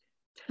chefs.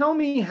 Tell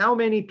me how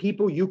many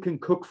people you can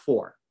cook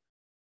for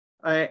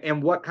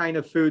and what kind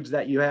of foods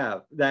that you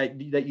have, that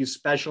you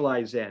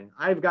specialize in.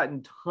 I've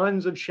gotten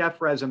tons of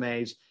chef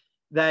resumes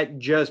that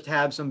just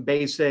have some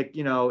basic,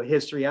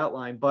 history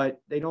outline, but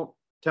they don't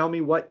tell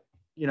me what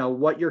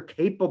you're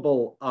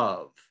capable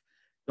of.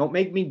 Don't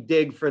make me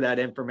dig for that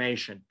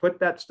information.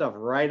 Put that stuff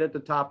right at the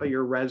top of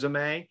your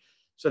resume.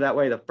 So that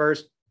way the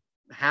first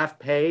half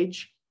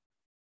page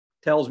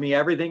tells me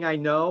everything I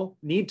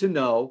need to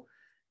know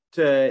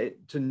to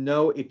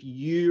know if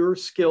your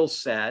skill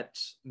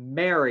sets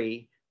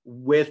marry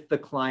with the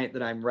client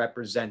that I'm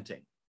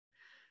representing.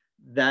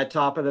 That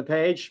top of the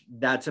page,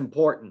 that's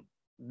important.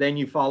 Then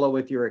you follow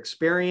with your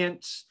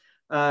experience.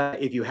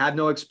 If you have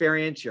no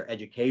experience, your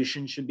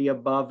education should be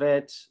above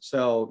it.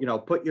 So,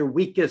 put your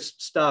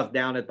weakest stuff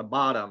down at the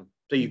bottom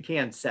so you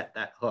can set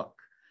that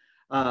hook.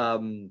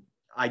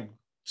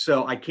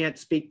 So I can't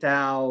speak to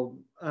how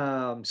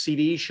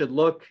CVs should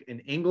look in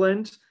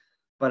England,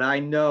 but I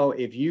know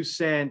if you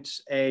sent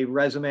a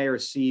resume or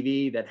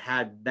CV that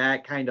had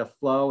that kind of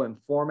flow and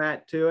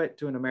format to it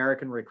to an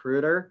American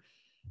recruiter,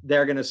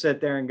 they're going to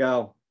sit there and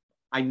go,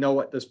 I know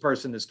what this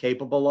person is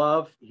capable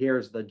of.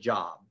 Here's the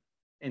job.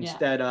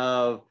 Instead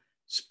of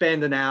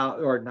spend an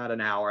hour, or not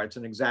an hour, it's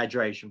an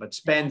exaggeration, but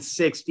spend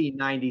 60,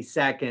 90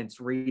 seconds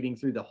reading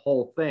through the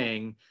whole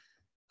thing.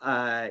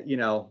 You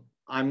know,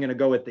 I'm going to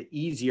go with the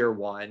easier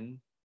one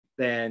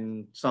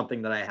than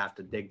something that I have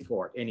to dig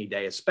for any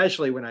day,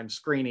 especially when I'm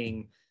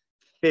screening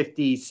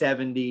 50,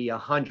 70,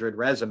 100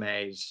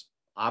 resumes.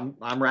 I'm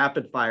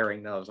rapid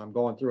firing those. I'm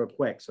going through it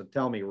quick. So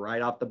tell me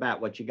right off the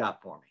bat what you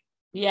got for me.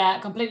 Yeah,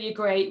 completely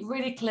agree.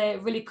 Really clear,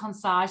 really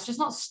concise, just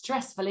not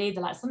stressful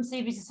either. Like some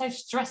CVs are so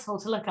stressful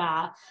to look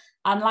at.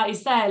 And like you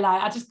say,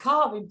 like I just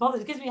can't be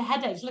bothered. It gives me a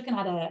headache just looking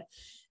at it.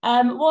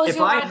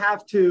 If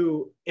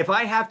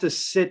I have to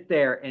sit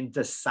there and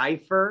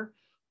decipher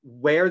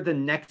where the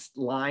next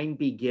line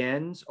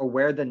begins or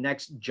where the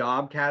next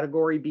job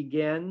category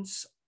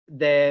begins,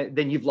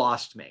 then you've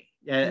lost me.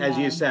 As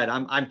you said,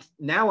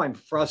 I'm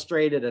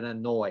frustrated and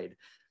annoyed.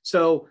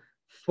 So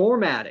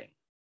formatting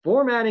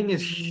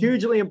is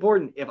hugely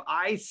important.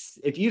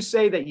 If you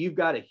say that you've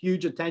got a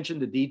huge attention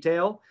to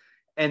detail,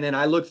 and then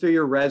I look through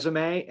your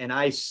resume and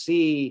I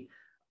see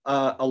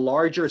a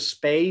larger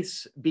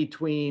space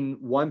between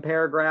one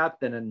paragraph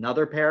than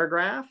another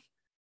paragraph,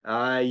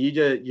 no,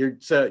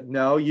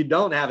 you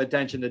don't have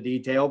attention to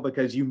detail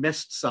because you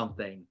missed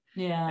something.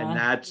 Yeah. And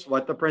that's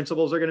what the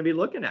principals are going to be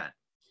looking at.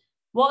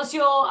 What's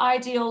your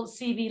ideal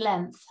CV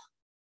length?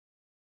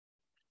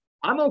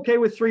 I'm okay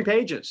with 3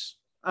 pages.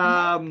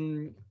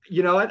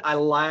 You know what?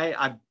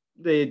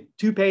 The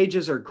 2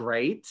 pages are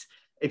great.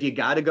 If you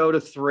got to go to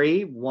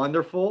 3,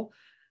 wonderful.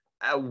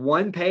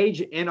 1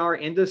 page in our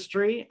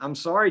industry, I'm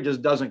sorry,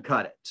 just doesn't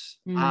cut it.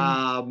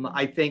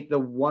 I think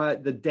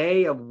the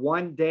day of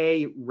 1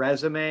 day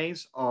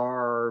resumes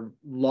are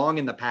long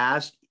in the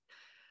past.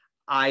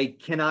 I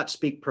cannot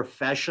speak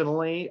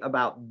professionally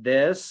about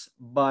this,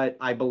 but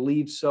I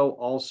believe so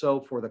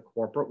also for the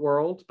corporate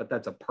world, but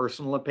that's a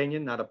personal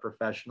opinion, not a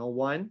professional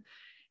one.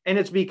 And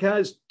it's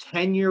because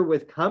tenure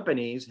with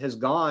companies has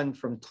gone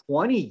from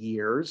 20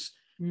 years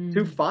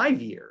to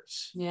 5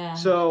 years. Yeah.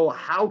 So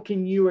how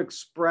can you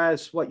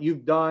express what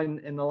you've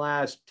done in the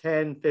last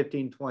 10,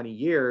 15, 20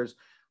 years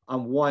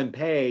on 1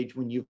 page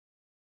when you've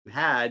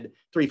had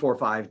 3, 4,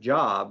 5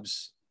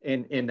 jobs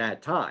in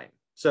that time?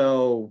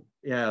 So,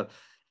 yeah,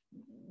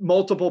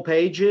 multiple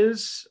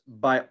pages,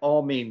 by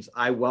all means,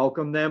 I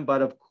welcome them.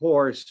 But of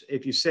course,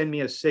 if you send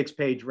me a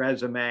 6-page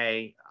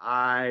resume,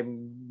 I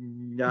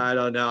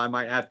don't know, I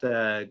might have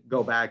to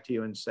go back to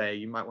you and say,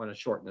 you might want to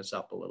shorten this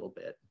up a little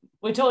bit.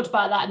 We talked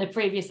about that in a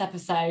previous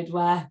episode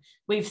where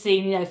we've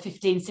seen,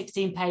 15,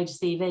 16-page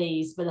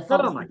CVs with the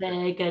fonts are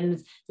big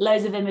and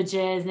loads of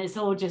images, and it's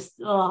all just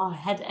a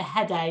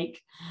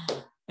headache.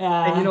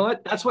 And you know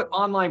what? That's what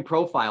online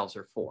profiles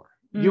are for.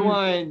 You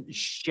want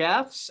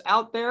chefs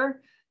out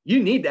there?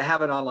 You need to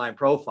have an online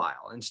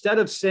profile. Instead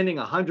of sending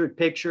 100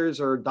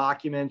 pictures or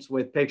documents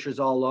with pictures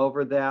all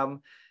over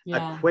them,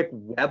 a quick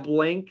web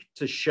link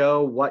to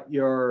show what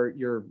your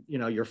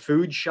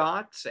food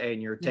shots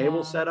and your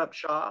table setup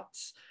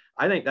shots.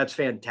 I think that's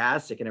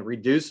fantastic, and it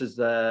reduces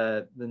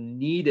the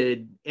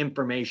needed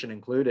information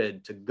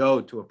included to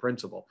go to a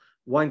principal.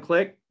 1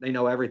 click, they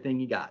know everything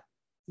you got.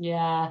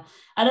 Yeah.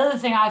 Another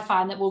thing I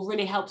find that will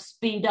really help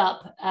speed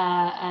up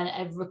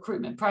a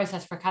recruitment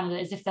process for a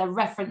candidate is if their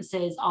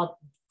references are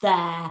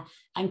there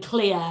and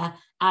clear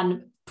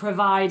and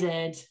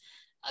provided.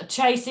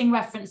 Chasing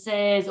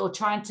references or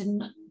trying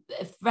to,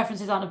 if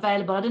references aren't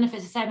available, I don't know if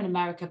it's the same in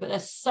America, but they're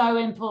so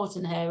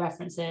important here,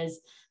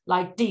 references,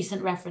 like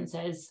decent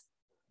references.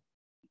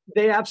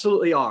 They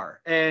absolutely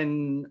are.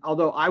 And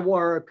although I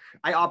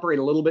operate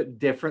a little bit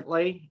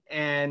differently,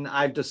 and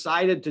I've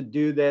decided to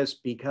do this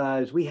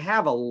because we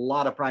have a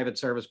lot of private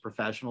service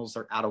professionals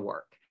that are out of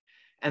work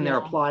and they're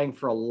applying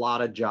for a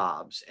lot of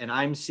jobs. And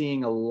I'm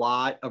seeing a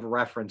lot of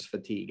reference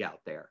fatigue out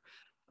there.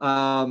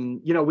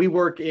 We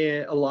work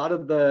in a lot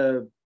of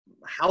the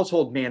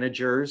household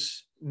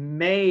managers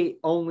may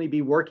only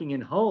be working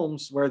in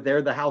homes where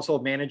they're the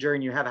household manager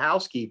and you have a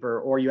housekeeper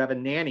or you have a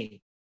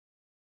nanny.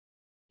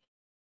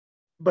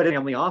 But in a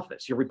family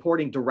office, you're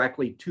reporting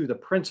directly to the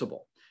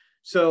principal.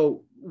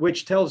 So,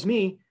 which tells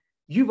me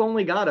you've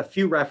only got a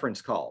few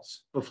reference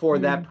calls before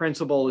that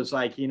principal is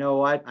like, you know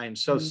what? I'm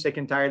so sick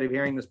and tired of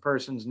hearing this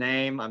person's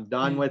name. I'm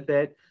done with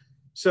it.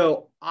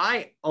 So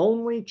I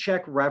only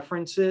check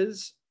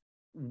references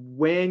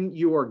when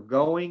you are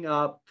going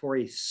up for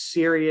a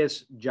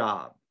serious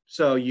job.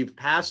 So you've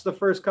passed the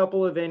first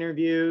couple of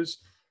interviews,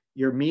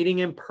 you're meeting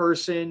in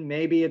person,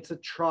 maybe it's a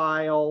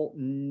trial.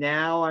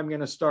 Now I'm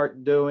going to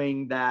start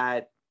doing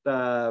that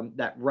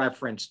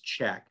reference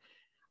check.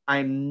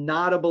 I'm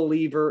not a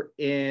believer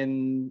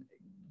in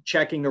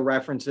checking the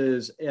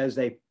references as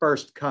they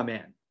first come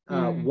in.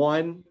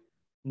 One,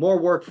 more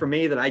work for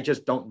me that I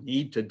just don't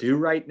need to do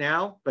right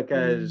now,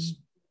 because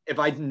if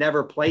I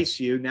never place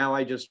you, now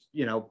I just,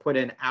 put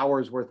in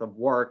hours worth of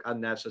work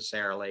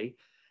unnecessarily.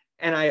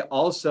 And I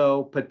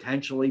also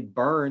potentially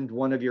burned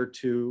one or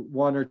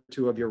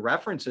two of your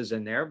references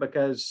in there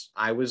because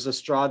I was the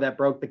straw that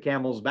broke the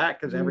camel's back,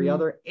 because every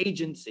other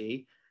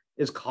agency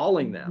is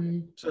calling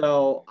them.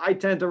 So I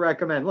tend to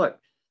recommend, look,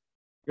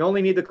 you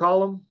only need to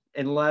call them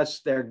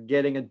unless they're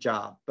getting a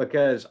job,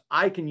 because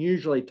I can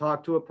usually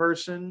talk to a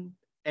person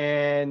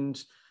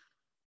and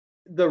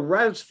the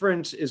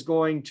reference is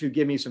going to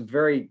give me some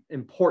very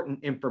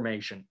important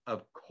information,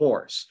 of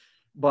course,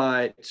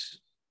 but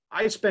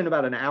I spend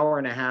about an hour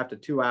and a half to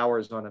 2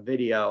 hours on a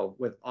video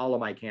with all of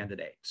my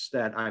candidates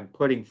that I'm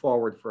putting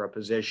forward for a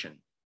position.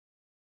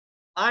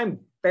 I'm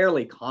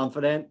fairly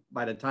confident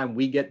by the time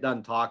we get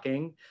done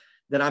talking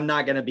that I'm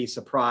not going to be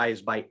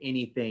surprised by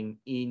anything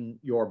in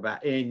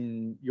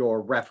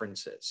your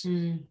references.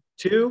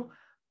 Two,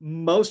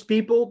 most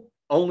people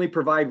only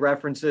provide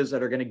references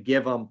that are going to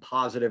give them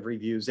positive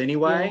reviews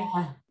anyway.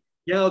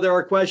 You know, there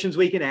are questions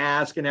we can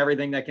ask and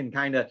everything that can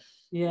kind of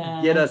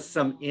get us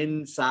some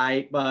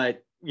insight,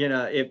 but you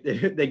know,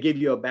 if they give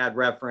you a bad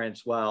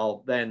reference,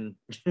 well, then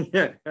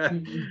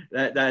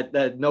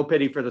that no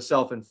pity for the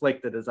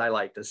self-inflicted, as I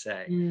like to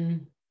say.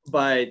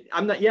 But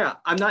I'm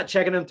not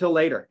checking them till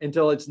later,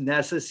 until it's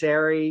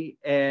necessary.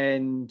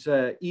 And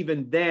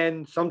even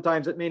then,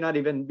 sometimes it may not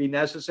even be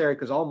necessary,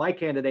 because all my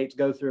candidates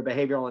go through a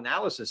behavioral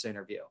analysis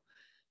interview.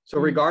 So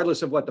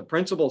regardless of what the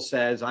principal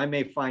says, I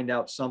may find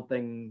out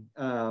something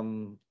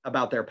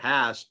about their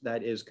past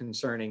that is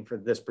concerning for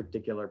this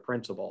particular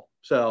principal.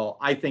 So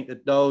I think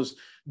that those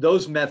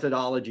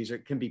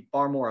methodologies can be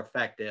far more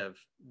effective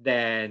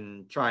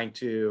than trying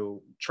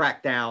to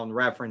track down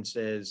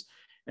references.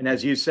 And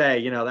as you say,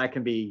 you know, that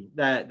can be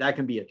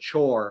a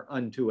chore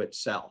unto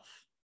itself.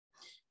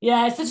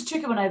 Yeah, it's such a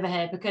tricky one over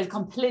here, because I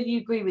completely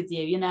agree with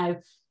you. You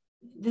know,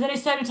 there's only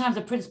so many times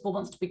a principal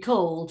wants to be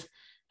called.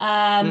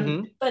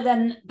 But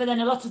then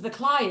a lot of the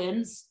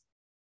clients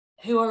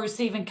who are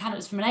receiving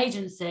candidates from an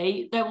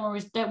agency don't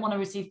want to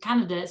receive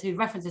candidates whose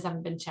references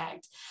haven't been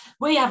checked.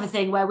 We have a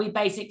thing where we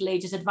basically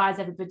just advise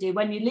everybody,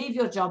 when you leave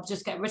your job,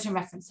 just get written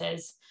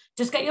references.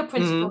 Just get your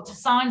principal to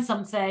sign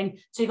something,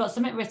 so you've got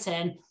something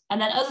written.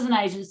 And then us as an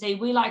agency,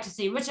 we like to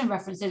see written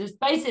references, which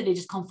basically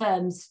just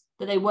confirms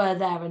that they were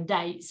there and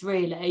dates,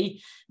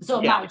 really,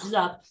 sort of matches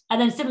up.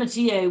 And then similar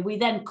to you, we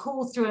then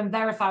call through and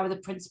verify with the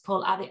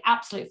principal at the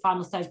absolute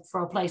final stage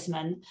before a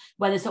placement,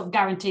 where they're sort of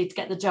guaranteed to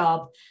get the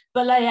job.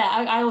 But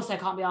I also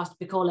can't be asked to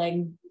be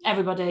calling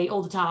everybody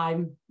all the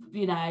time,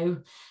 you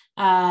know,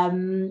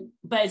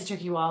 but it's a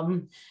tricky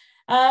one.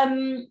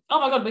 Oh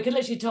my God, we could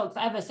literally talk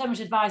forever. So much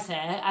advice here,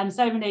 and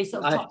so many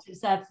sort of top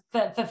tips there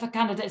for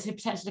candidates who are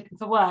potentially looking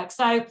for work.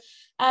 So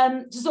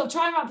to sort of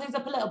try and wrap things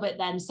up a little bit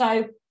then.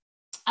 So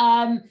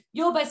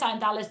you're based out in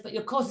Dallas, but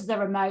your courses are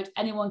remote.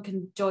 Anyone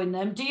can join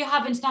them. Do you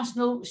have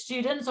international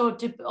students, or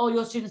do all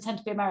your students tend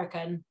to be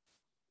American?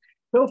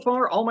 So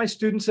far, all my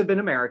students have been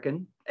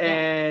American,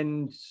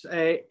 and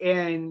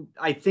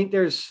I think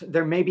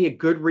there may be a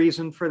good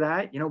reason for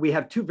that. You know, we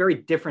have two very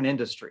different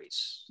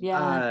industries, you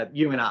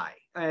and I,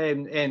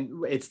 and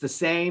it's the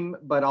same,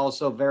 but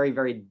also very,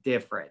 very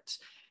different.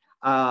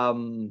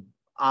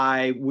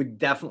 I would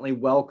definitely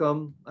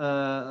welcome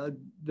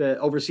the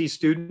overseas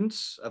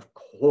students, of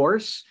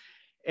course,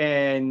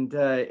 and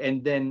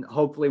then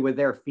hopefully with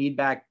their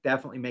feedback,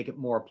 definitely make it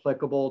more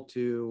applicable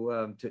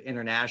to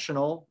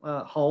international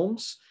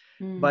homes.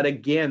 But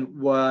again,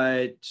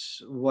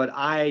 what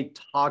I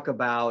talk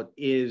about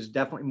is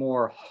definitely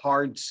more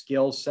hard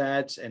skill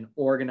sets and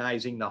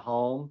organizing the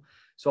home.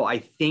 So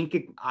I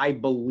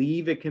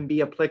believe it can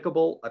be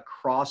applicable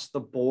across the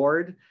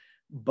board,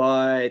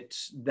 but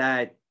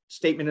that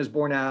statement is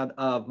born out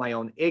of my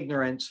own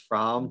ignorance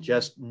from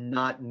just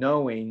not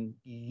knowing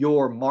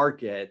your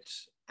market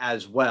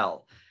as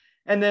well.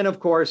 And then,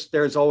 of course,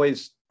 there's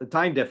always the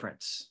time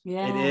difference.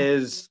 It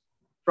is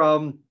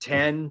from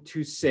 10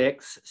 to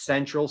 6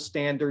 Central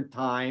Standard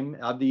Time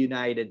of the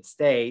United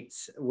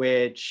States,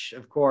 which,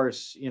 of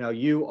course, you know,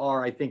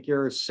 I think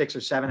you're 6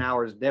 or 7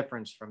 hours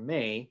difference from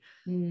me,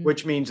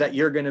 which means that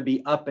you're going to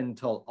be up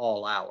until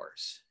all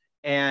hours.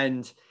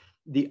 And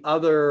the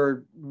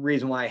other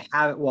reason why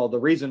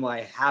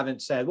I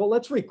haven't said, well,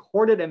 let's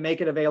record it and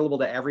make it available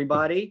to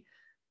everybody,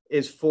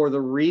 is for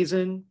the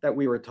reason that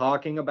we were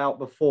talking about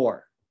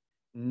before: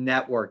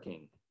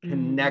 networking.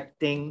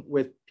 Connecting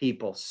with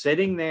people.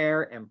 Sitting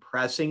there and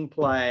pressing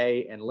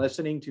play and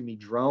listening to me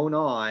drone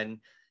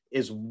on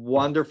is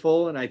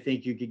wonderful, and I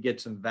think you could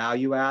get some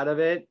value out of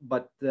it.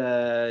 But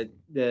the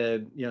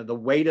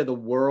weight of the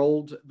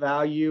world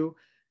value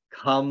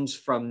comes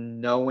from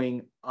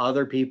knowing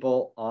other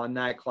people on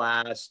that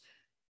class,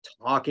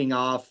 talking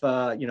off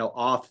topic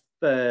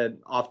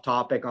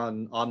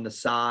on the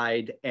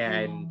side,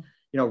 and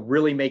you know,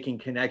 really making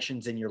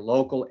connections in your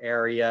local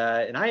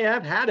area. And I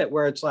have had it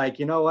where it's like,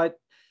 you know what?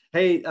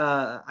 Hey,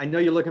 I know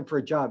you're looking for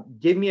a job.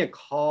 Give me a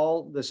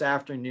call this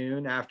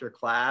afternoon after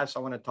class. I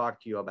want to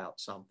talk to you about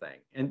something.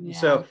 And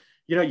so,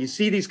 you know, you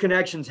see these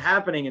connections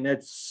happening, and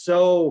it's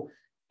so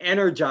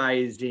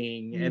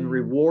energizing and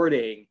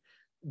rewarding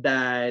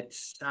that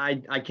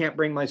I can't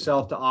bring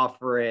myself to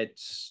offer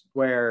it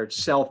where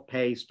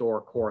self-paced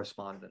or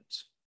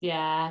correspondence.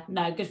 Yeah,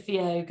 no, good for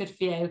you. Good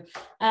for you.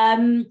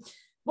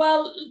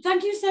 Well,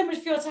 thank you so much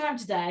for your time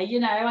today.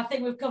 I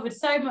think we've covered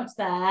so much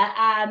there,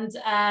 and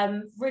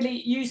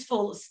really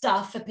useful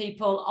stuff for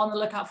people on the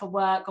lookout for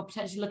work or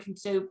potentially looking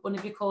to do one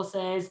of your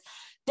courses.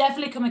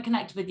 Definitely come and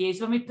connect with you.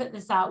 So when we put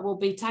this out, we'll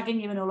be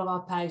tagging you in all of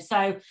our posts.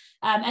 So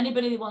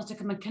anybody who wants to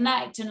come and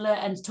connect and learn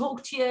and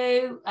talk to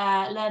you,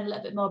 learn a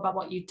little bit more about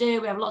what you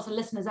do. We have lots of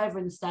listeners over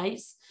in the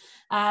States.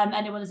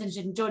 Anyone that's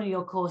interested in joining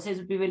your courses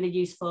would be really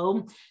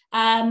useful.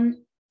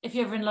 If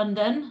you're ever in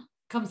London,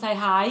 come say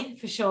hi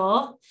for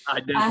sure.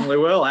 I definitely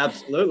will.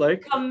 Absolutely.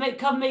 Come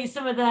meet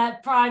some of the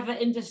private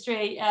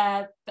industry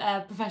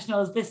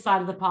professionals this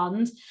side of the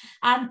pond.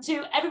 And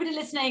to everybody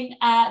listening,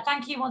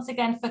 thank you once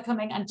again for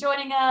coming and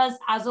joining us.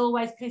 As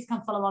always, please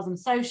come follow us on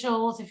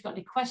socials. If you've got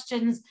any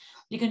questions,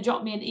 you can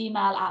drop me an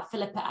email at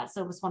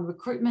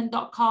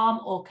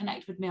philippa@silverswanrecruitment.com or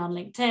connect with me on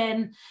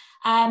LinkedIn.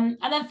 And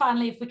then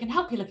finally, if we can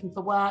help you looking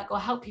for work or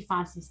help you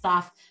find some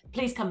staff,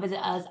 please come visit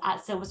us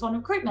at Silver Swan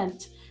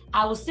Recruitment.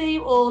 I will see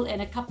you all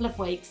in a couple of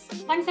weeks.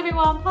 Thanks,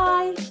 everyone.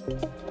 Bye.